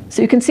worried.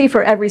 So you can see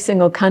for every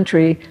single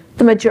country,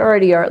 the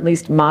majority are at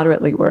least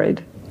moderately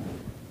worried.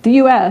 The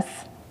US,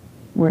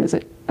 where is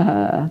it?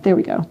 There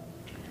we go.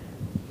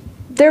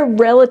 They're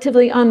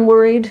relatively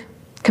unworried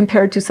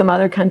compared to some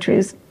other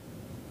countries,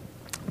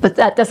 but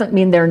that doesn't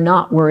mean they're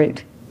not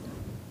worried.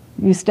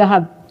 You still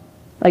have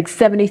like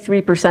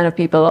 73% of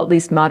people at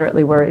least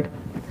moderately worried.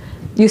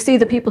 You see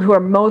the people who are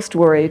most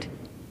worried,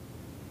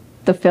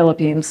 the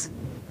Philippines.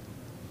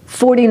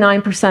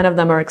 49% of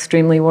them are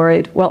extremely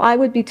worried. Well, I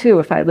would be too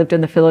if I lived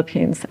in the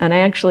Philippines. And I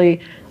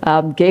actually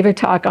gave a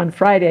talk on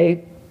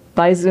Friday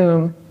by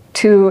Zoom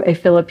to a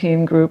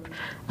Philippine group.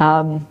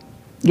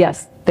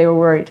 Yes, they were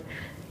worried.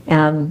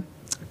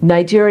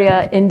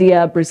 Nigeria,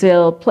 India,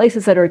 Brazil,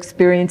 places that are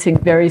experiencing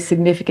very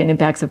significant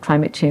impacts of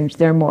climate change,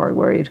 they're more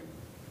worried.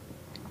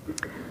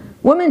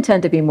 Women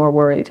tend to be more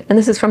worried, and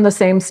this is from the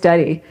same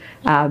study.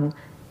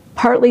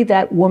 Partly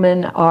that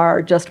women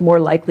are just more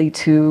likely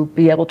to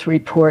be able to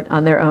report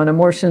on their own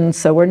emotions,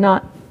 so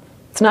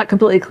it's not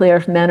completely clear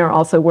if men are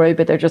also worried,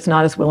 but they're just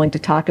not as willing to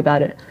talk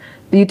about it.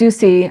 But you do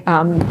see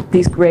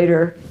these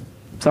greater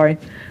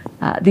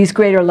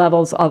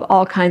levels of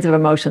all kinds of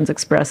emotions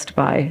expressed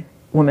by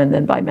women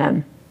than by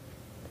men.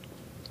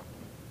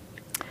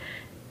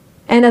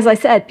 And as I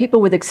said,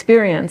 people with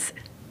experience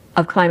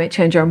of climate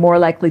change are more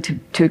likely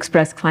to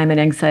express climate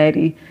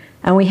anxiety.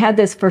 And we had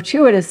this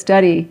fortuitous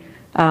study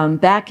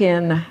back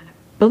in, I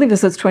believe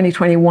this was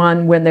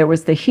 2021, when there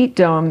was the heat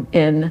dome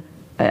in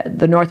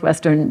the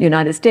northwestern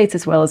United States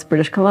as well as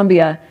British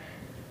Columbia.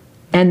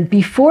 And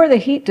before the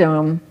heat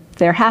dome,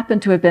 there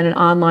happened to have been an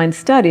online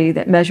study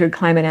that measured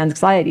climate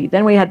anxiety.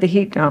 Then we had the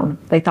heat dome.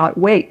 They thought,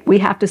 wait, we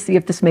have to see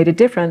if this made a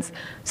difference.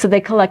 So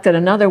they collected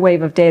another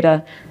wave of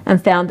data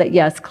and found that,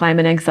 yes,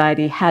 climate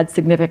anxiety had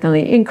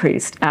significantly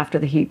increased after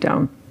the heat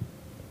dome.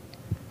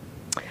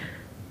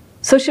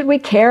 So should we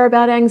care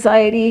about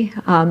anxiety?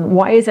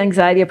 Why is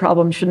anxiety a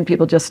problem? Shouldn't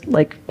people just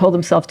pull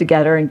themselves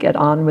together and get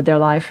on with their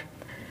life?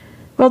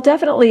 Well,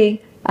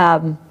 definitely,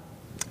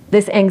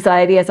 this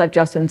anxiety, as I've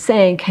just been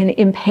saying, can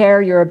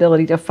impair your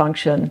ability to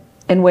function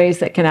in ways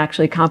that can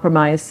actually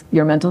compromise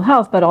your mental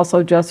health, but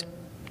also just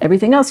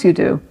everything else you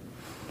do.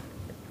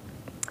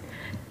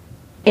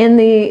 In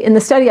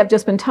the study I've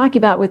just been talking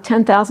about with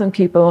 10,000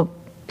 people,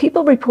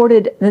 people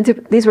reported,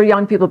 these were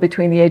young people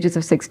between the ages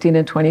of 16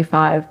 and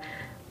 25,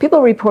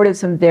 people reported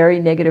some very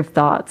negative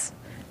thoughts.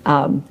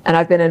 And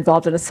I've been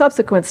involved in a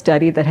subsequent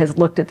study that has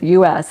looked at the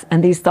US,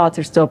 and these thoughts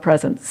are still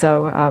present.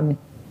 So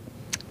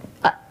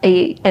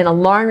an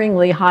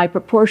alarmingly high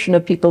proportion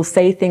of people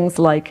say things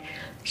like,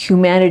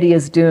 humanity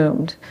is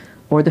doomed,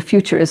 or the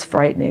future is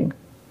frightening.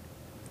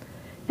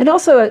 It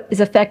also is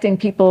affecting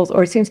people's,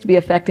 or seems to be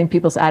affecting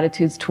people's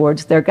attitudes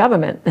towards their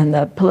government and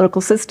the political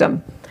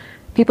system.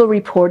 People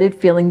reported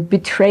feeling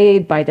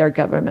betrayed by their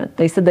government.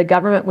 They said the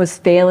government was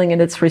failing in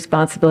its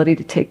responsibility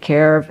to take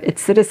care of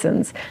its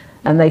citizens.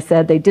 And they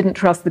said they didn't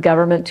trust the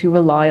government to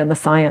rely on the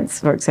science,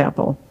 for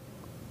example.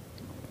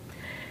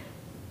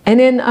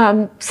 And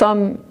in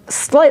some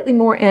slightly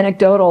more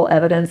anecdotal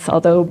evidence,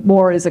 although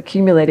more is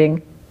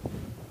accumulating,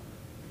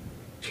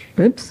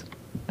 oops,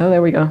 oh,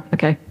 there we go,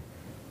 okay.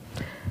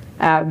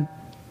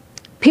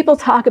 People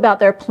talk about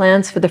their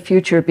plans for the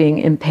future being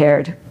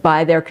impaired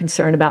by their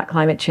concern about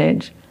climate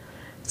change.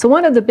 So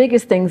one of the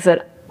biggest things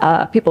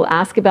that people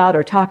ask about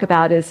or talk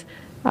about is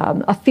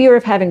a fear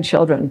of having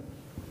children.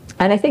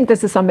 And I think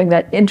this is something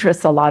that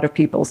interests a lot of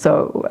people,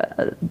 so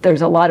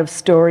there's a lot of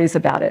stories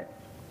about it.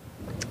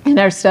 In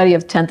our study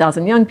of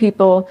 10,000 young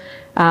people,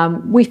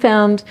 we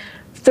found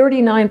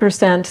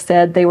 39%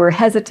 said they were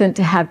hesitant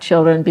to have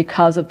children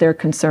because of their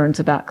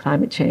concerns about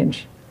climate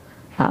change.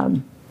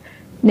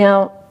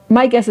 Now,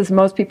 my guess is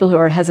most people who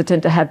are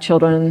hesitant to have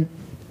children,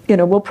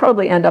 will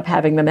probably end up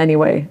having them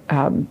anyway.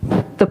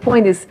 The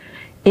point is,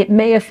 it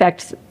may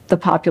affect the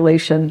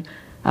population,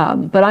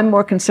 but I'm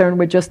more concerned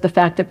with just the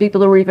fact that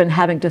people are even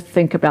having to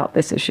think about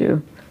this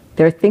issue.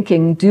 They're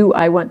thinking, do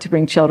I want to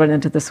bring children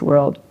into this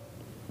world?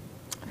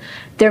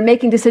 They're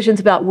making decisions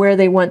about where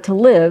they want to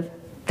live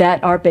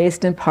that are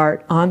based in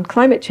part on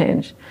climate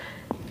change.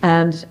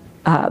 And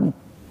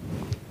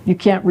you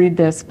can't read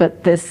this,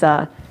 but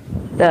the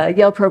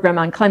Yale program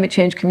on climate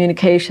change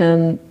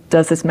communication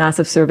does this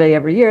massive survey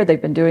every year.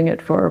 They've been doing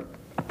it for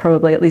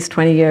probably at least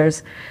 20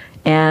 years.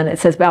 And it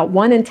says about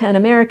 1 in 10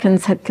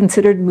 Americans had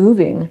considered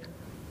moving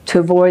to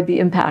avoid the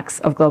impacts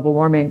of global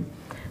warming.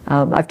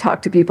 I've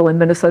talked to people in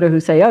Minnesota who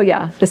say, oh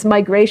yeah, this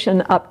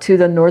migration up to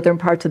the northern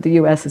parts of the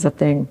US is a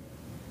thing.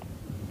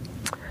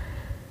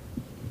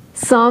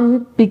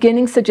 Some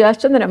beginning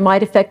suggestion that it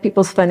might affect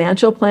people's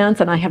financial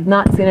plans, and I have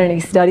not seen any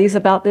studies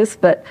about this,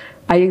 but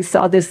I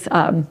saw this,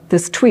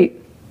 this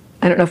tweet.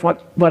 I don't know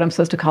what I'm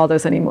supposed to call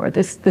those anymore.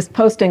 This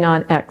posting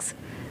on X.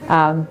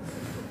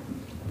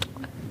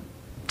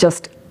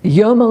 Just,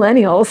 yo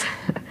millennials,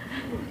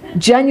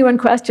 genuine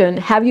question,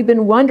 have you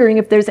been wondering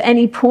if there's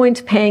any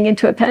point paying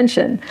into a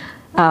pension?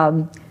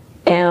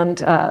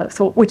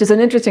 So, which is an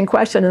interesting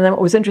question, and then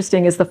what was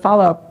interesting is the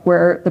follow-up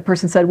where the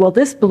person said, well,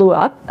 this blew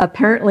up.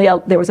 Apparently,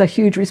 there was a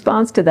huge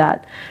response to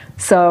that.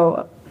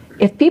 So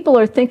if people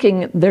are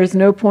thinking there's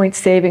no point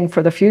saving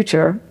for the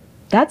future,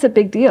 that's a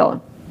big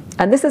deal.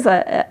 And this is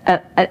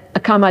a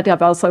comment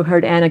I've also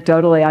heard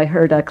anecdotally. I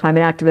heard a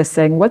climate activist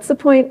saying, what's the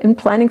point in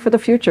planning for the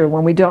future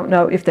when we don't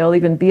know if there'll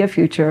even be a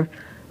future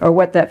or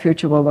what that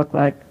future will look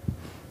like?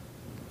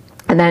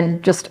 And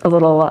then just a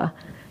little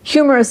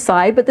humorous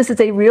side, but this is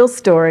a real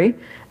story.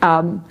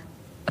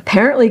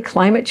 Apparently,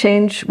 climate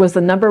change was the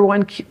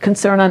 #1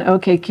 concern on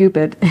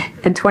OkCupid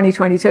in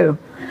 2022.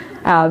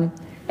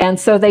 And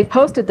so they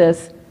posted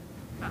this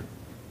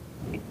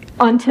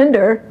on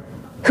Tinder.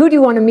 Who do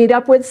you want to meet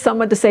up with?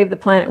 Someone to save the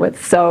planet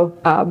with. So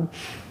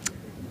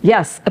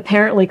yes,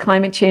 apparently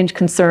climate change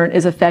concern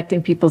is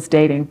affecting people's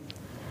dating.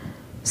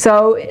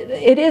 So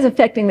it is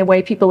affecting the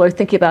way people are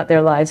thinking about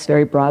their lives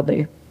very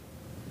broadly.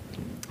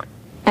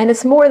 And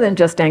it's more than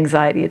just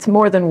anxiety, it's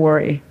more than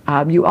worry.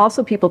 You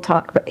also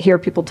hear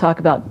people talk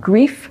about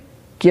grief,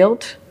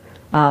 guilt,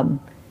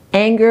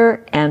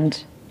 anger,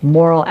 and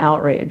moral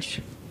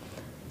outrage.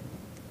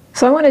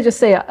 So I want to just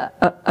say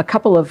a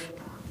couple of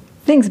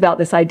things about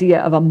this idea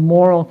of a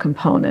moral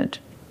component.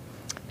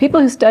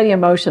 People who study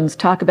emotions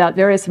talk about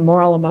various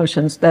moral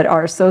emotions that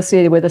are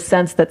associated with a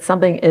sense that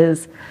something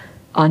is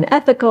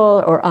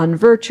unethical or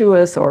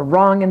unvirtuous or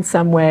wrong in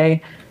some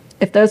way.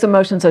 if those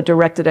emotions are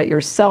directed at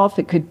yourself,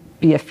 it could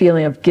be a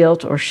feeling of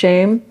guilt or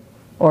shame,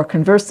 or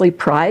conversely,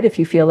 pride, if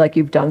you feel like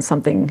you've done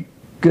something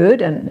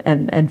good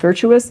and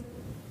virtuous.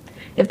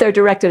 If they're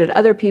directed at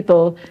other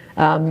people,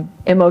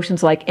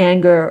 emotions like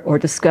anger or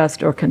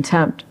disgust or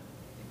contempt.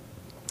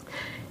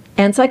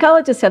 And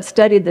psychologists have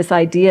studied this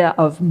idea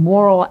of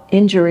moral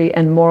injury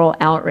and moral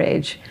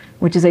outrage,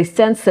 which is a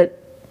sense that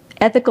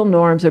ethical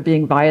norms are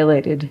being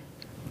violated.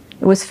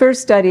 It was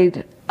first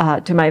studied,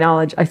 to my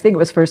knowledge, I think it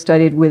was first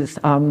studied with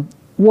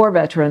war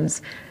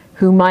veterans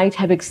who might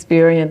have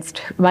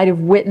experienced, might have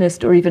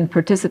witnessed or even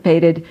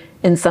participated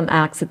in some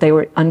acts that they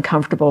were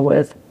uncomfortable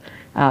with.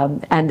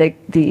 And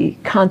the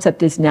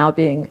concept is now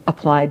being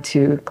applied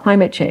to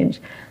climate change.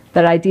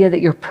 That idea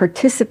that you're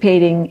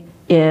participating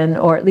in,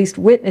 or at least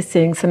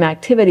witnessing, some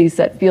activities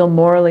that feel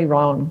morally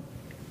wrong.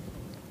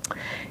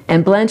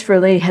 And Blanche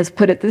Verlier has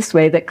put it this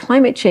way, that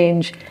climate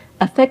change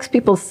affects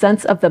people's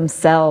sense of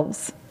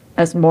themselves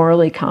as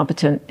morally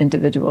competent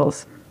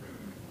individuals.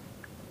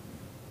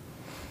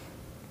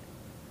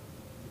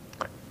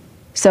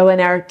 So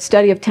in our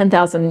study of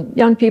 10,000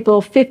 young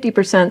people,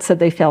 50% said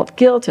they felt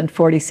guilt and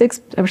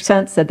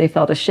 46% said they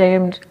felt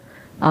ashamed.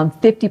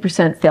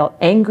 50% felt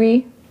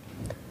angry.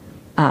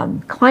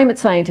 Climate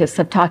scientists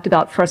have talked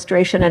about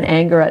frustration and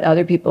anger at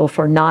other people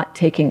for not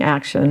taking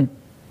action.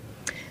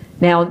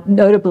 Now,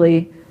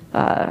 notably,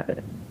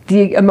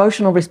 the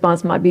emotional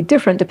response might be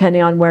different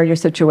depending on where you're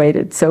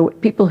situated. So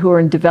people who are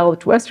in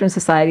developed Western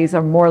societies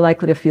are more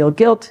likely to feel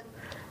guilt,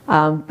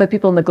 but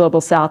people in the global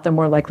South are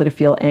more likely to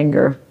feel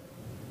anger.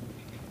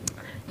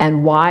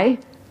 And why?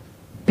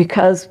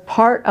 Because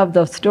part of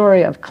the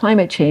story of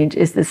climate change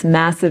is this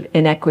massive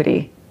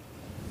inequity,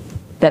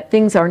 that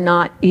things are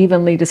not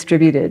evenly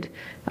distributed.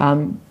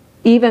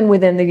 Even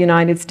within the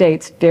United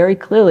States, very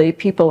clearly,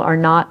 people are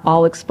not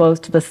all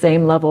exposed to the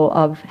same level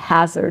of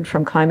hazard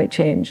from climate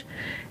change.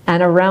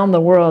 And around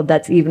the world,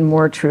 that's even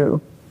more true.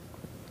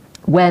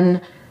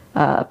 When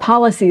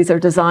policies are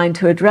designed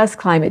to address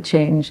climate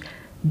change,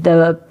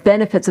 the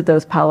benefits of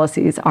those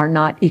policies are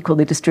not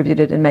equally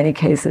distributed in many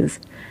cases.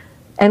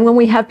 And when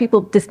we have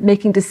people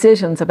making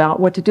decisions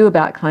about what to do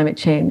about climate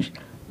change,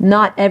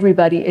 not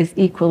everybody is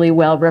equally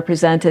well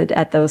represented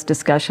at those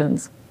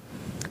discussions.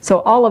 So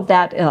all of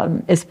that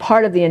is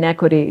part of the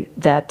inequity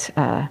that,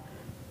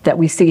 that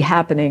we see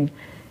happening.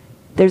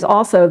 There's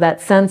also that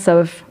sense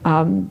of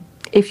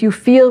if you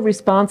feel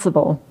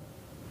responsible,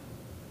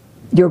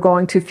 you're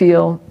going to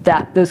feel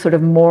those sort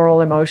of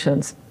moral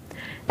emotions.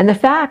 And the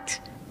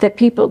fact that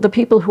the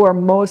people who are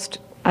most,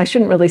 I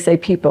shouldn't really say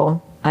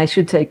people, I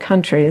should say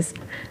countries,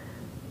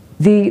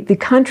 the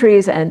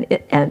countries and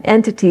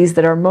entities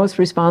that are most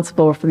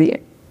responsible for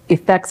the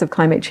effects of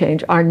climate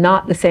change are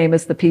not the same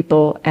as the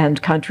people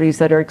and countries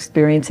that are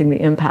experiencing the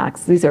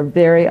impacts. These are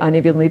very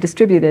unevenly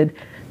distributed.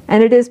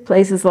 And it is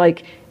places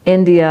like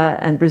India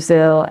and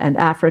Brazil and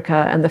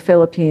Africa and the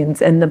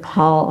Philippines and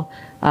Nepal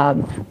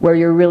where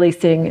you're really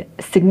seeing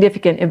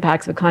significant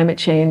impacts of climate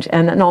change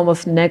and an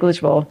almost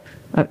negligible,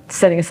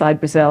 setting aside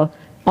Brazil,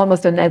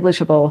 almost a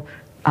negligible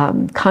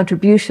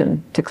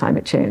contribution to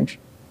climate change.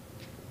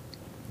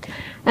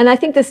 And I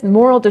think this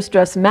moral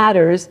distress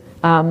matters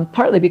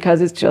partly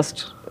because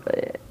it's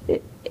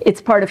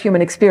part of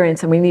human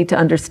experience and we need to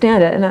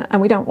understand it.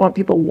 And we don't want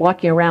people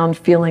walking around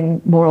feeling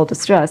moral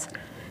distress.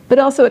 But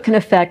also it can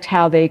affect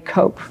how they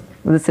cope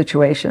with the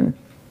situation.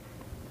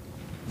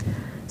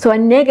 So a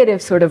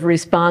negative sort of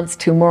response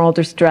to moral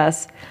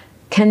distress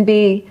can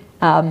be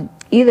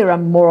either a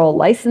moral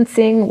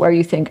licensing where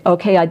you think,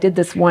 okay, I did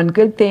this one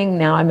good thing,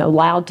 now I'm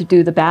allowed to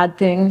do the bad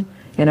thing.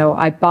 You know,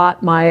 I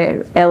bought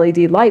my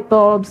LED light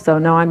bulb, so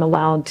now I'm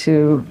allowed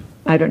to,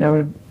 I don't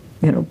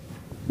know,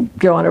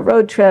 go on a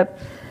road trip.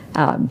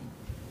 And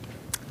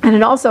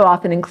it also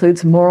often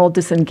includes moral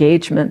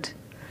disengagement.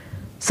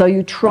 So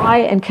you try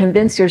and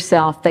convince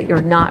yourself that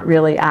you're not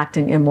really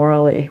acting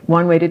immorally.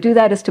 One way to do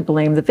that is to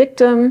blame the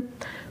victim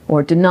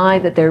or deny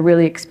that they're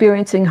really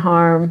experiencing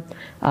harm,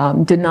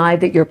 deny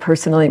that you're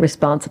personally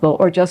responsible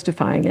or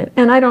justifying it.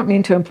 And I don't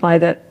mean to imply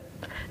that,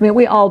 I mean,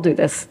 we all do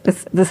this.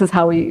 This is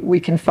how we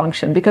can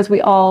function because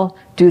we all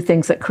do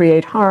things that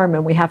create harm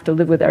and we have to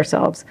live with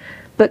ourselves.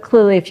 But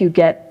clearly if you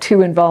get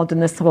too involved in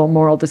this whole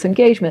moral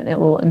disengagement, it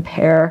will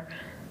impair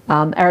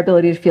our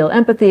ability to feel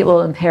empathy, it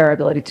will impair our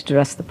ability to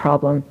address the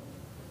problem.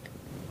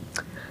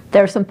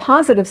 There are some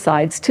positive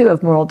sides, too,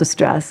 of moral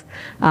distress,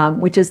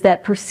 which is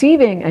that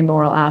perceiving a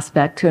moral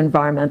aspect to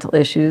environmental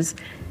issues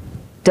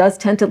does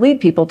tend to lead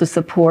people to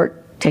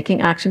support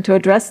taking action to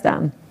address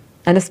them,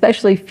 and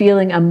especially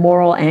feeling a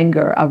moral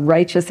anger, a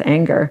righteous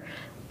anger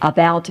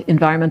about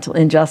environmental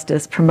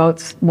injustice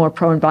promotes more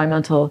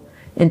pro-environmental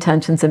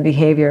intentions and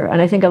behavior.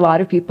 And I think a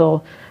lot of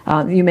people,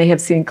 you may have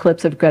seen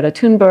clips of Greta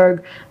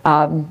Thunberg.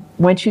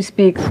 When she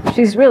speaks,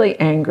 she's really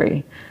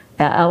angry.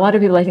 A lot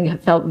of people, I think,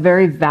 have felt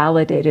very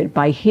validated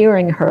by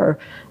hearing her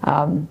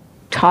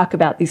talk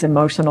about these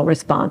emotional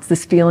response,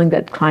 this feeling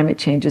that climate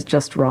change is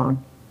just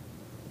wrong.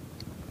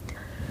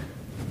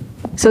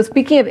 So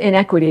speaking of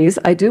inequities,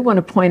 I do want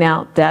to point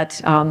out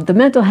that the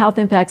mental health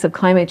impacts of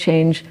climate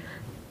change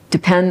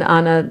depend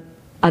on a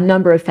a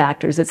number of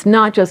factors. It's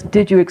not just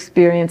did you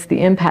experience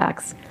the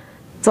impacts,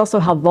 it's also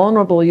how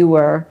vulnerable you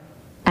were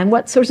and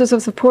what sources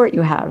of support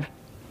you have.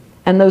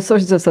 And those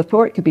sources of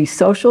support could be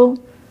social,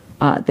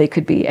 they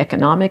could be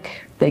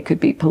economic, they could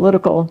be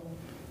political.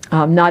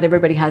 Not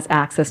everybody has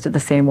access to the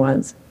same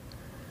ones.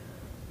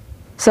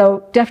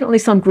 So definitely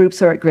some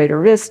groups are at greater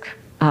risk.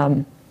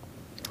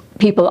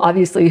 People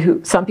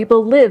obviously some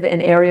people live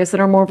in areas that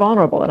are more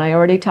vulnerable, and I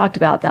already talked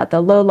about that,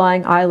 the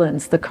low-lying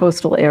islands, the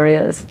coastal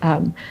areas,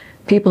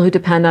 people who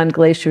depend on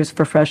glaciers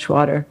for fresh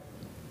water.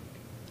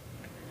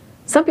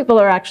 Some people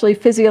are actually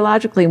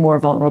physiologically more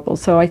vulnerable.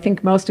 So I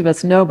think most of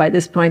us know by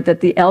this point that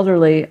the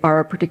elderly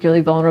are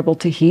particularly vulnerable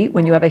to heat.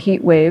 When you have a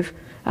heat wave,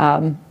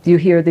 you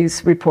hear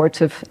these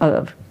reports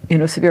of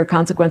severe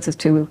consequences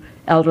to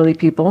elderly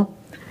people.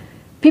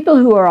 People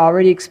who are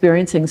already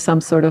experiencing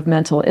some sort of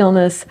mental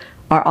illness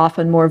are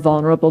often more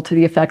vulnerable to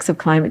the effects of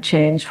climate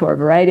change for a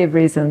variety of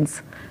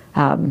reasons,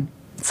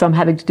 some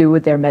having to do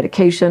with their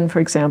medication, for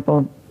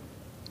example.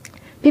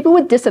 People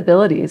with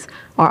disabilities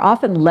are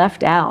often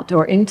left out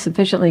or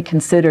insufficiently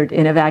considered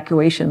in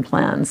evacuation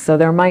plans. So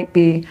there might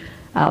be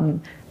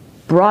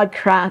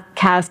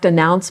broadcast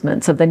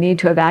announcements of the need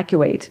to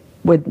evacuate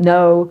with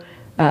no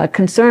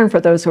concern for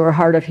those who are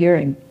hard of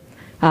hearing.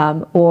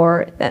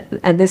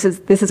 And this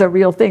is a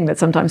real thing that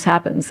sometimes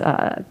happens.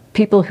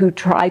 People who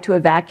try to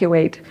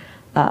evacuate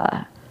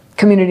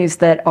communities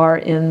that are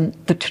in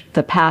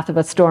the path of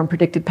a storm,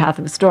 predicted path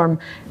of a storm,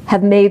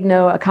 have made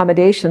no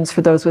accommodations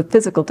for those with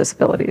physical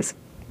disabilities.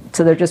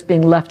 So they're just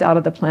being left out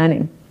of the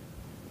planning.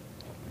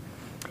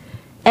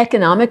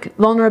 Economic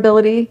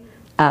vulnerability,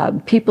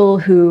 people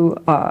who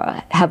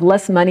have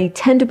less money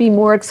tend to be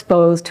more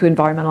exposed to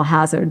environmental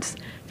hazards.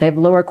 They have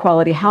lower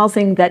quality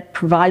housing that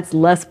provides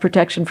less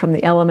protection from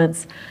the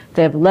elements.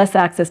 They have less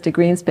access to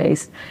green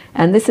space.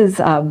 And this is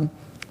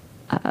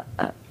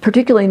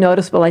particularly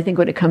noticeable, I think,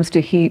 when it comes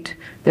to heat.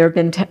 There have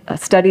been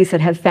studies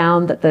that have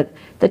found that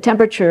the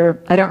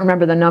temperature, I don't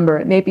remember the number,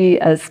 it may be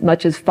as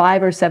much as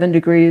 5 or 7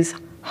 degrees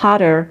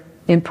hotter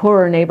in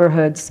poorer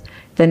neighborhoods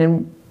than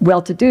in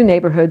well-to-do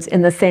neighborhoods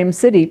in the same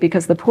city,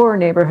 because the poorer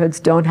neighborhoods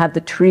don't have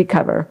the tree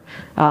cover.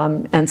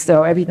 And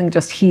so everything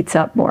just heats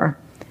up more,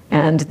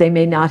 and they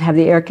may not have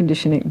the air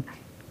conditioning.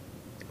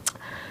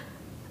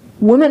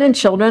 Women and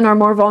children are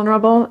more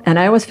vulnerable, and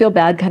I always feel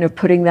bad kind of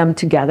putting them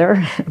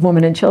together,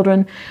 women and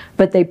children,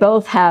 but they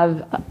both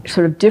have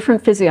sort of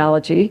different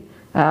physiology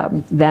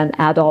than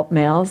adult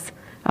males.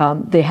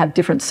 They have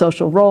different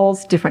social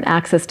roles, different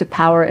access to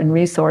power and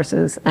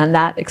resources, and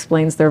that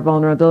explains their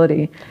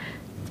vulnerability.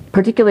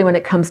 Particularly when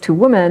it comes to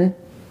women,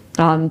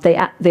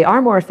 they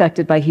are more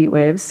affected by heat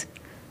waves.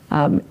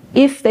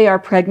 If they are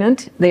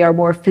pregnant, they are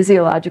more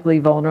physiologically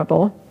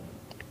vulnerable.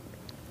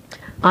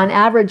 On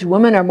average,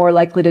 women are more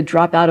likely to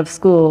drop out of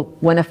school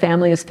when a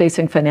family is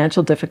facing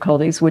financial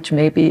difficulties, which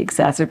may be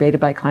exacerbated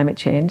by climate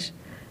change.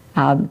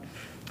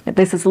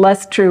 This is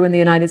less true in the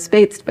United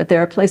States, but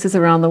there are places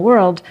around the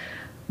world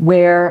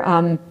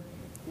where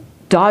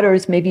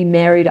daughters may be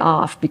married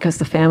off because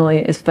the family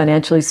is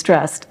financially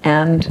stressed.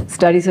 And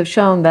studies have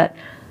shown that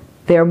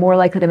they're more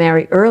likely to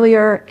marry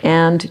earlier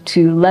and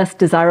to less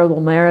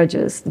desirable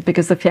marriages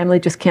because the family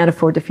just can't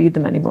afford to feed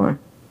them anymore.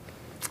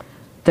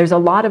 There's a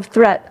lot of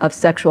threat of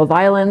sexual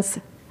violence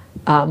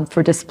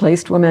for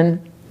displaced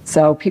women,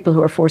 so people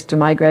who are forced to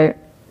migrate.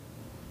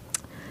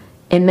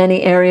 In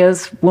many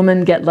areas,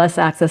 women get less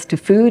access to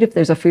food if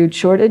there's a food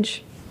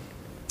shortage.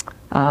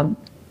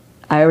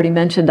 I already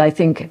mentioned, I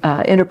think,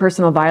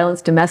 interpersonal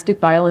violence, domestic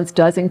violence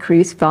does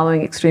increase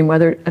following extreme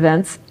weather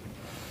events.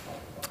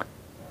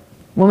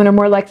 Women are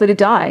more likely to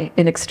die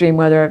in extreme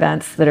weather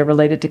events that are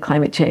related to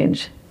climate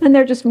change, and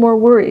they're just more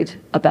worried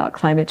about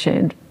climate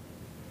change.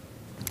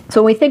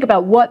 So when we think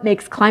about what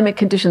makes climate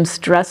conditions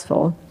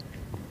stressful,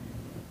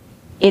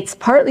 it's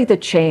partly the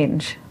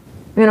change.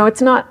 There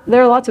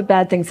are lots of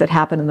bad things that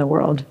happen in the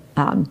world,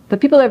 but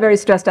people are very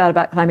stressed out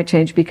about climate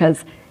change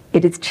because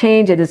it is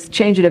change at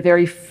a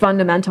very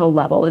fundamental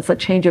level. It's a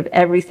change of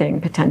everything,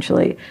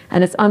 potentially,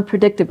 and it's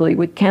unpredictably.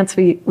 We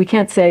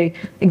can't say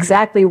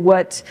exactly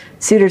what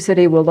Cedar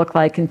City will look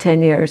like in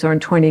 10 years, or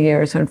in 20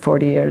 years, or in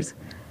 40 years.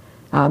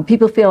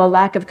 People feel a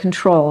lack of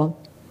control,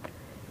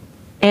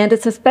 and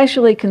it's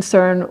especially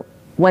concerned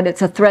when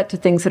it's a threat to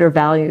things that are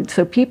valued.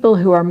 So people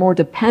who are more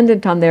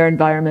dependent on their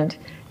environment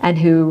and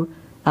who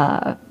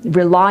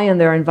rely on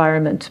their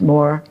environment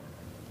more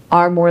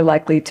are more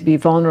likely to be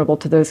vulnerable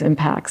to those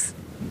impacts.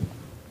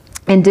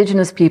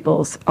 Indigenous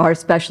peoples are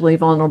especially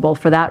vulnerable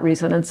for that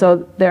reason. And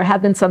so there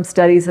have been some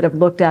studies that have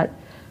looked at,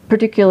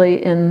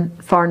 particularly in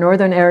far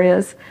northern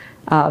areas,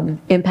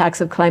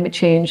 impacts of climate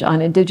change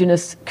on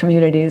indigenous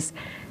communities.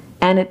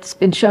 And it's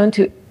been shown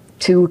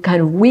to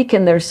kind of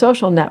weaken their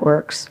social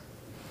networks,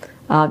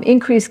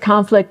 increase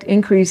conflict,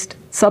 increased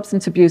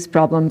substance abuse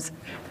problems.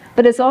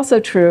 But it's also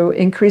true,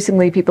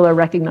 increasingly people are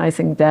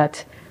recognizing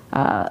that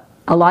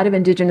a lot of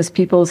indigenous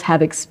peoples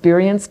have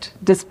experienced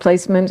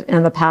displacement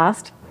in the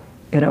past.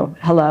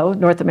 Hello,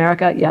 North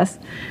America, yes.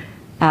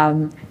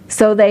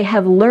 So they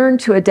have learned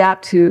to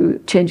adapt to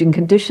changing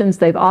conditions.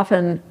 They've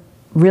often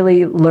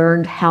really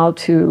learned how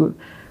to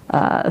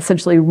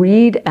essentially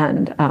read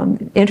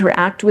and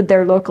interact with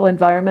their local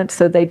environment.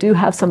 So they do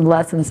have some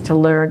lessons to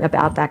learn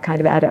about that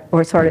kind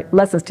of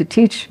lessons to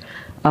teach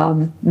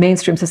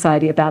mainstream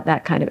society about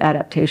that kind of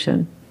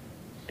adaptation.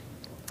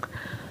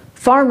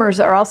 Farmers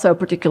are also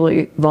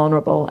particularly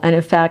vulnerable, and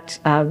in fact,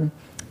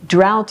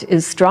 drought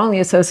is strongly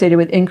associated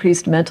with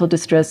increased mental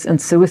distress and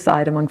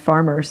suicide among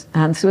farmers.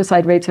 And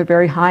suicide rates are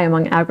very high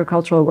among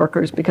agricultural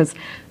workers because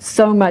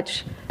so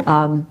much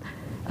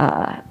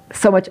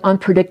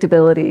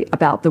unpredictability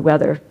about the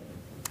weather.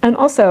 And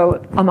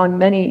also among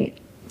many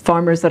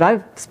farmers that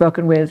I've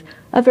spoken with,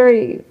 a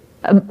very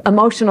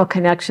emotional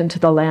connection to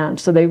the land.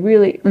 So they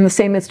really, and the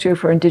same is true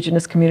for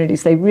indigenous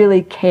communities, they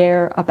really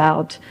care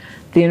about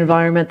the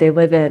environment they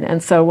live in.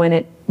 And so when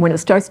it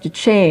starts to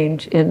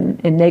change in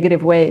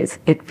negative ways,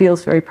 it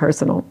feels very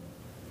personal.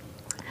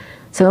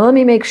 So let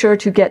me make sure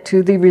to get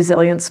to the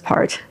resilience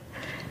part.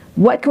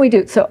 What can we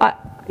do? So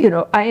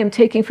I am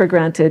taking for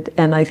granted,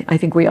 and I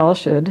think we all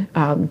should,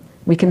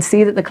 we can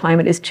see that the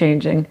climate is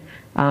changing.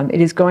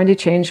 It is going to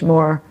change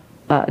more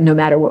no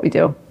matter what we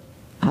do.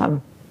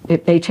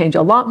 It may change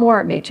a lot more,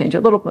 it may change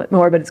a little bit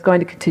more, but it's going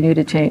to continue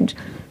to change.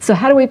 So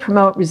how do we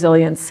promote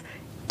resilience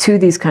to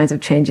these kinds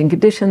of changing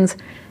conditions?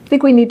 I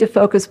think we need to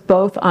focus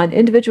both on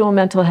individual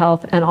mental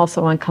health and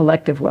also on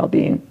collective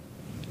well-being.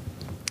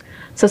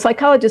 So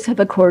psychologists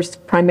have, of course,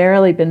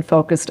 primarily been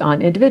focused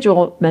on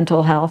individual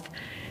mental health,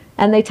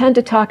 and they tend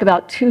to talk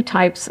about two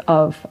types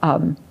of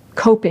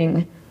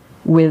coping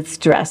with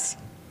stress.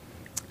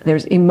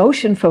 There's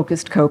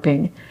emotion-focused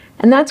coping,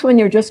 and that's when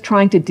you're just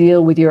trying to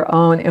deal with your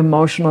own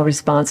emotional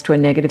response to a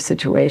negative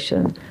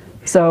situation.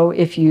 So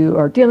if you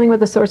are dealing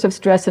with a source of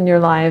stress in your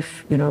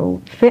life,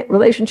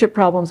 relationship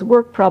problems,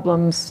 work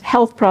problems,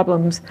 health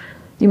problems,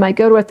 you might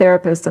go to a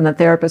therapist, and the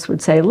therapist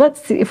would say,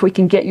 let's see if we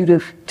can get you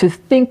to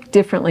think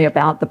differently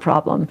about the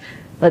problem.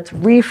 Let's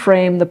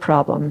reframe the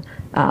problem,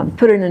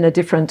 put it in a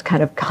different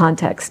kind of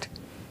context.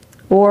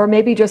 Or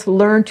maybe just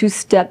learn to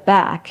step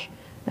back.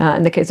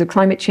 In the case of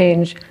climate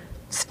change,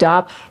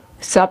 stop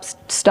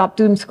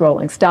doom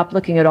scrolling, stop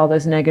looking at all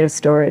those negative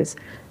stories.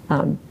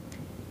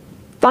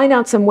 Find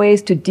out some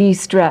ways to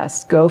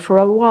de-stress, go for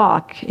a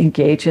walk,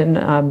 engage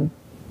in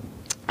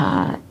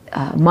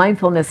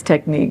mindfulness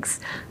techniques,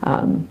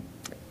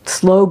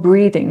 slow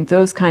breathing,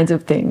 those kinds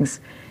of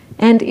things.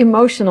 And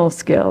emotional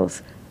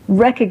skills.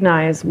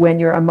 Recognize when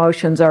your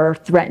emotions are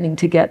threatening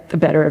to get the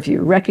better of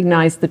you.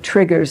 Recognize the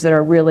triggers that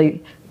are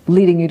really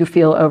leading you to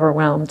feel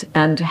overwhelmed,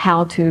 and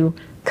how to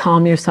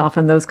calm yourself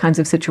in those kinds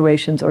of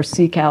situations or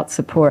seek out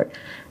support.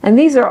 And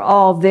these are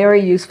all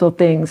very useful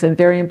things and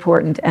very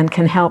important and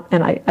can help,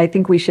 and I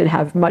think we should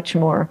have much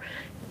more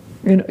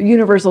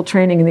universal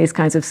training in these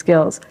kinds of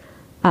skills.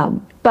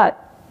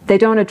 But they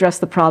don't address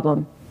the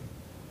problem.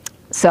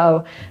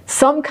 So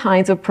some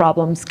kinds of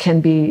problems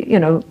can be,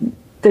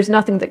 there's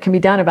nothing that can be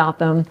done about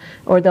them,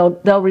 or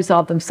they'll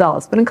resolve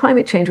themselves. But in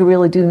climate change, we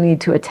really do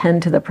need to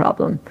attend to the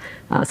problem.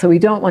 So we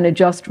don't want to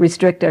just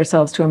restrict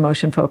ourselves to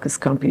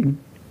emotion-focused coping.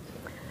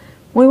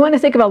 We want to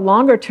think of a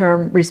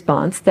longer-term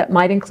response that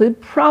might include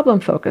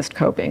problem-focused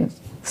coping.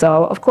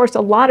 So, of course,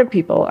 a lot of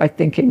people are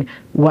thinking,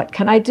 what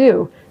can I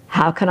do?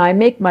 How can I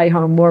make my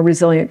home more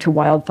resilient to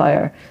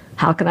wildfire?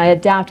 How can I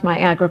adapt my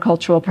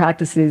agricultural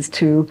practices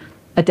to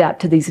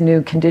adapt to these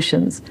new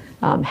conditions?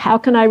 How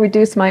can I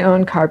reduce my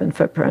own carbon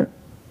footprint?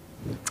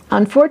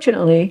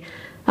 Unfortunately,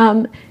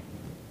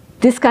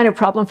 this kind of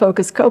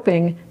problem-focused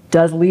coping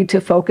does lead to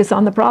focus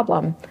on the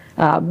problem,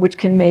 which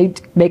can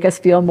make us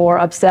feel more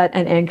upset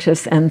and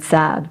anxious and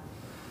sad.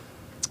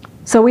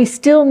 So we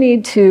still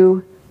need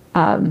to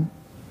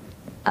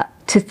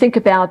think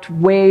about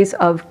ways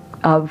of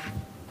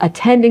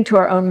attending to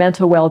our own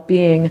mental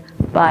well-being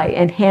by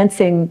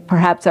enhancing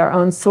perhaps our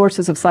own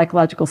sources of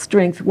psychological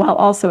strength while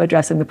also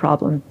addressing the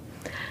problem.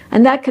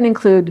 And that can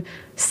include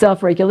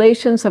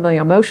self-regulation, some of the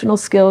emotional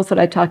skills that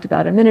I talked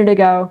about a minute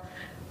ago,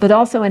 but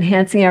also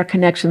enhancing our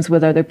connections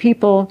with other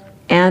people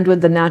and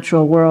with the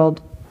natural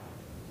world,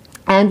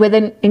 and with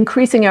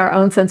increasing our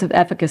own sense of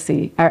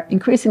efficacy,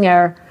 increasing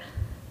our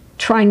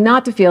trying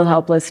not to feel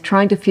helpless,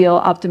 trying to feel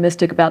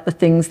optimistic about the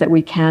things that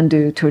we can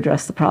do to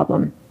address the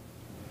problem.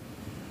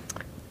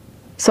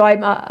 So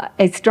I'm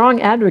a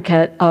strong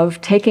advocate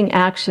of taking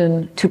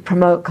action to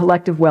promote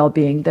collective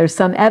well-being. There's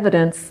some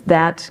evidence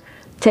that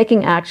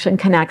taking action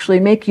can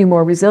actually make you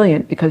more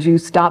resilient, because you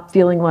stop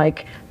feeling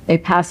like a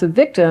passive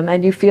victim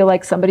and you feel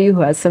like somebody who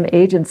has some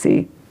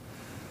agency.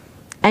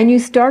 And you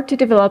start to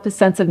develop a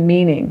sense of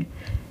meaning.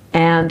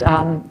 And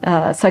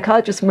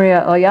psychologist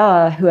Maria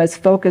Ayala, who has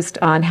focused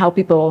on how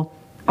people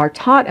are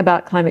taught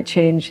about climate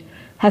change,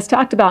 has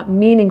talked about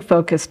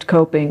meaning-focused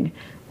coping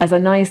as a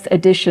nice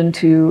addition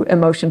to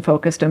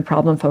emotion-focused and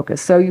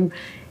problem-focused. So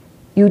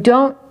you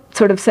don't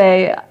sort of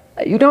say,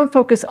 you don't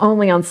focus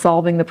only on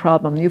solving the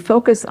problem. You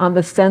focus on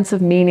the sense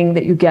of meaning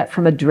that you get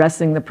from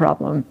addressing the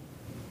problem.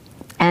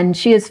 And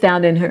she has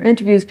found in her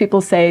interviews,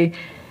 people say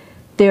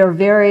they're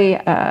very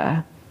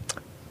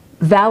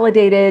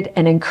validated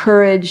and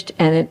encouraged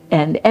and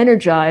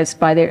energized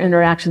by their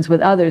interactions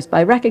with others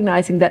by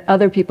recognizing that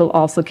other people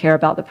also care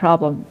about the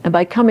problem and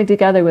by coming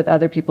together with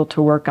other people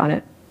to work on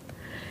it.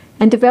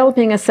 And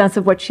developing a sense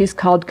of what she's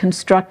called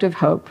constructive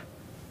hope,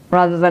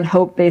 rather than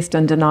hope based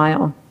on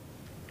denial.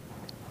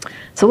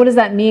 So what does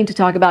that mean to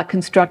talk about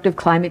constructive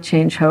climate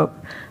change hope?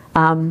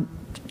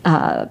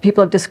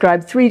 People have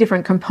described 3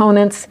 different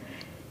components.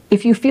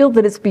 If you feel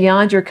that it's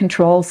beyond your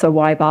control, so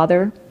why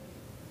bother?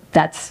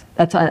 That's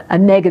a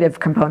negative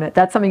component.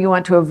 That's something you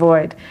want to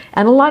avoid.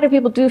 And a lot of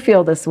people do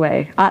feel this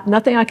way.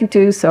 Nothing I can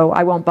do, so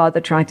I won't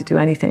bother trying to do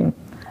anything.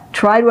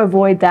 Try to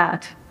avoid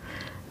that.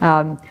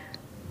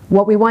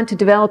 What we want to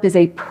develop is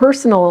a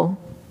personal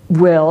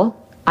will.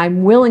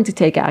 I'm willing to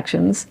take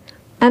actions,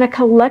 and a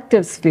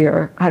collective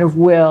sphere out of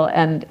will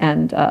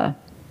and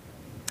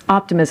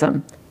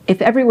optimism.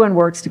 If everyone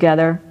works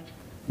together,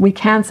 we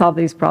can solve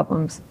these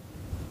problems.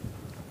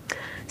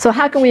 So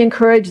how can we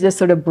encourage this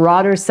sort of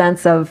broader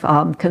sense of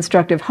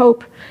constructive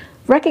hope,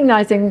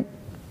 recognizing,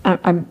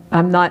 I'm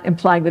not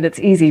implying that it's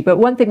easy, but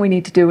one thing we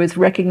need to do is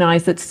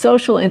recognize that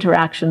social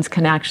interactions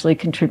can actually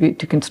contribute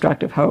to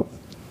constructive hope.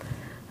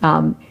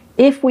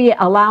 If we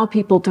allow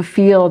people to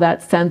feel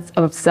that sense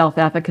of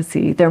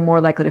self-efficacy, they're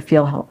more likely to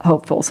feel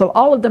hopeful. So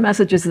all of the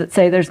messages that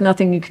say there's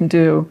nothing you can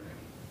do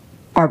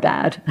are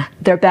bad.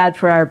 They're bad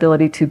for our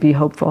ability to be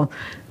hopeful.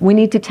 We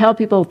need to tell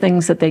people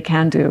things that they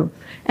can do.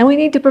 And we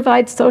need to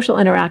provide social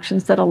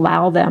interactions that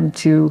allow them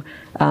to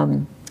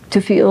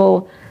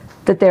feel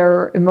that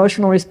their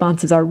emotional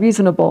responses are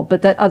reasonable,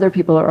 but that other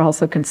people are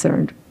also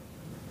concerned.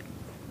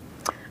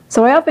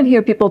 So I often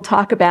hear people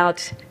talk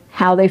about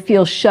how they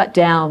feel shut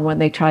down when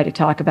they try to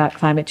talk about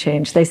climate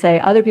change. They say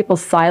other people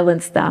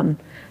silence them,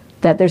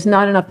 that there's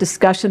not enough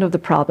discussion of the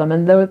problem,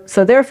 and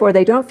so therefore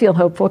they don't feel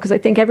hopeful because they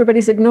think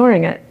everybody's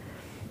ignoring it.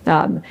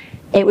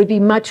 It would be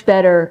much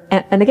better,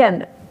 and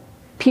again,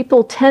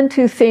 people tend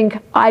to think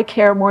I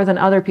care more than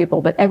other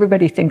people, but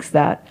everybody thinks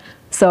that.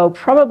 So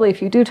probably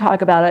if you do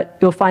talk about it,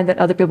 you'll find that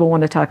other people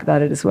want to talk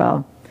about it as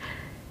well.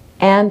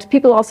 And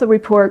people also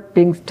report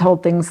being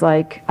told things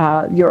like,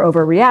 you're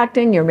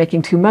overreacting, you're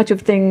making too much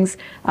of things.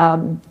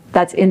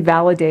 That's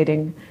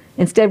invalidating.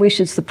 Instead, we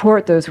should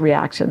support those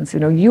reactions. You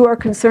know, you are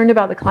concerned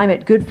about the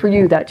climate, good for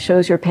you. That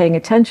shows you're paying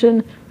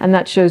attention, and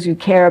that shows you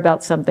care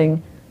about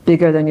something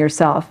bigger than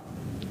yourself.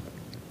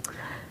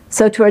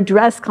 So to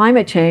address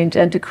climate change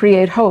and to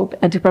create hope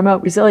and to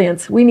promote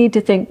resilience, we need to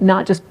think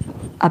not just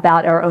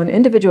about our own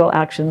individual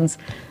actions,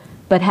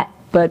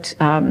 but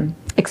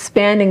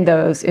expanding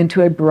those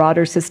into a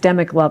broader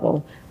systemic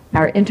level,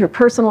 our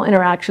interpersonal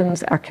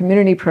interactions, our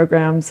community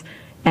programs,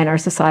 and our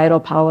societal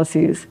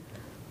policies,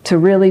 to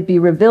really be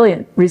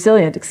resilient,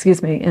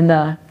 in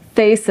the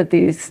face of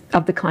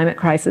the climate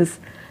crisis.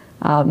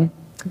 The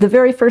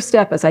very first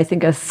step is, I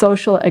think, a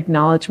social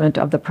acknowledgement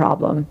of the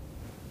problem.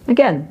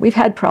 Again, we've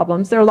had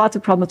problems. There are lots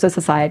of problems in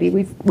society.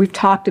 We've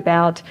talked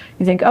about,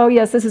 you think, oh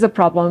yes, this is a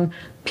problem.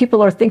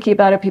 People are thinking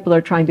about it. People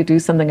are trying to do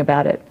something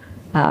about it.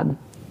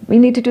 We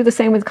need to do the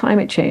same with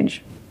climate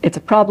change. It's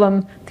a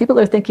problem. People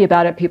are thinking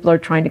about it. People are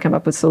trying to come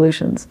up with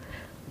solutions.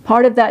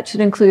 Part of that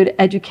should include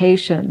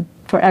education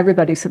for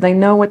everybody so they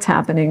know what's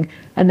happening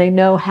and they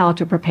know how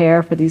to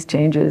prepare for these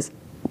changes.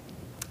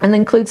 And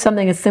include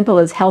something as simple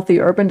as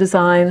healthy urban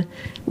design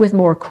with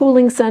more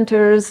cooling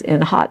centers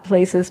in hot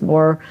places,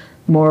 more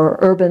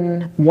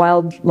urban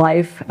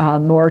wildlife,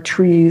 more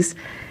trees,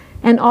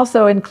 and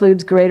also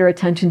includes greater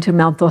attention to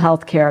mental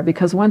health care,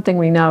 because one thing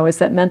we know is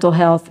that mental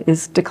health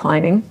is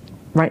declining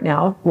right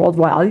now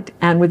worldwide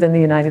and within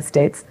the United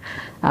States.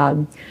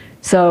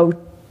 So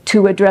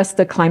to address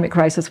the climate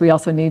crisis, we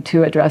also need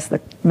to address the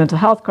mental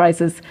health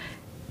crisis,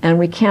 and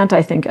we can't,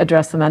 I think,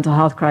 address the mental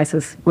health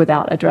crisis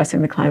without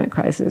addressing the climate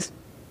crisis.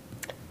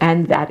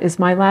 And that is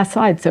my last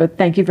slide, so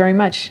thank you very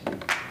much.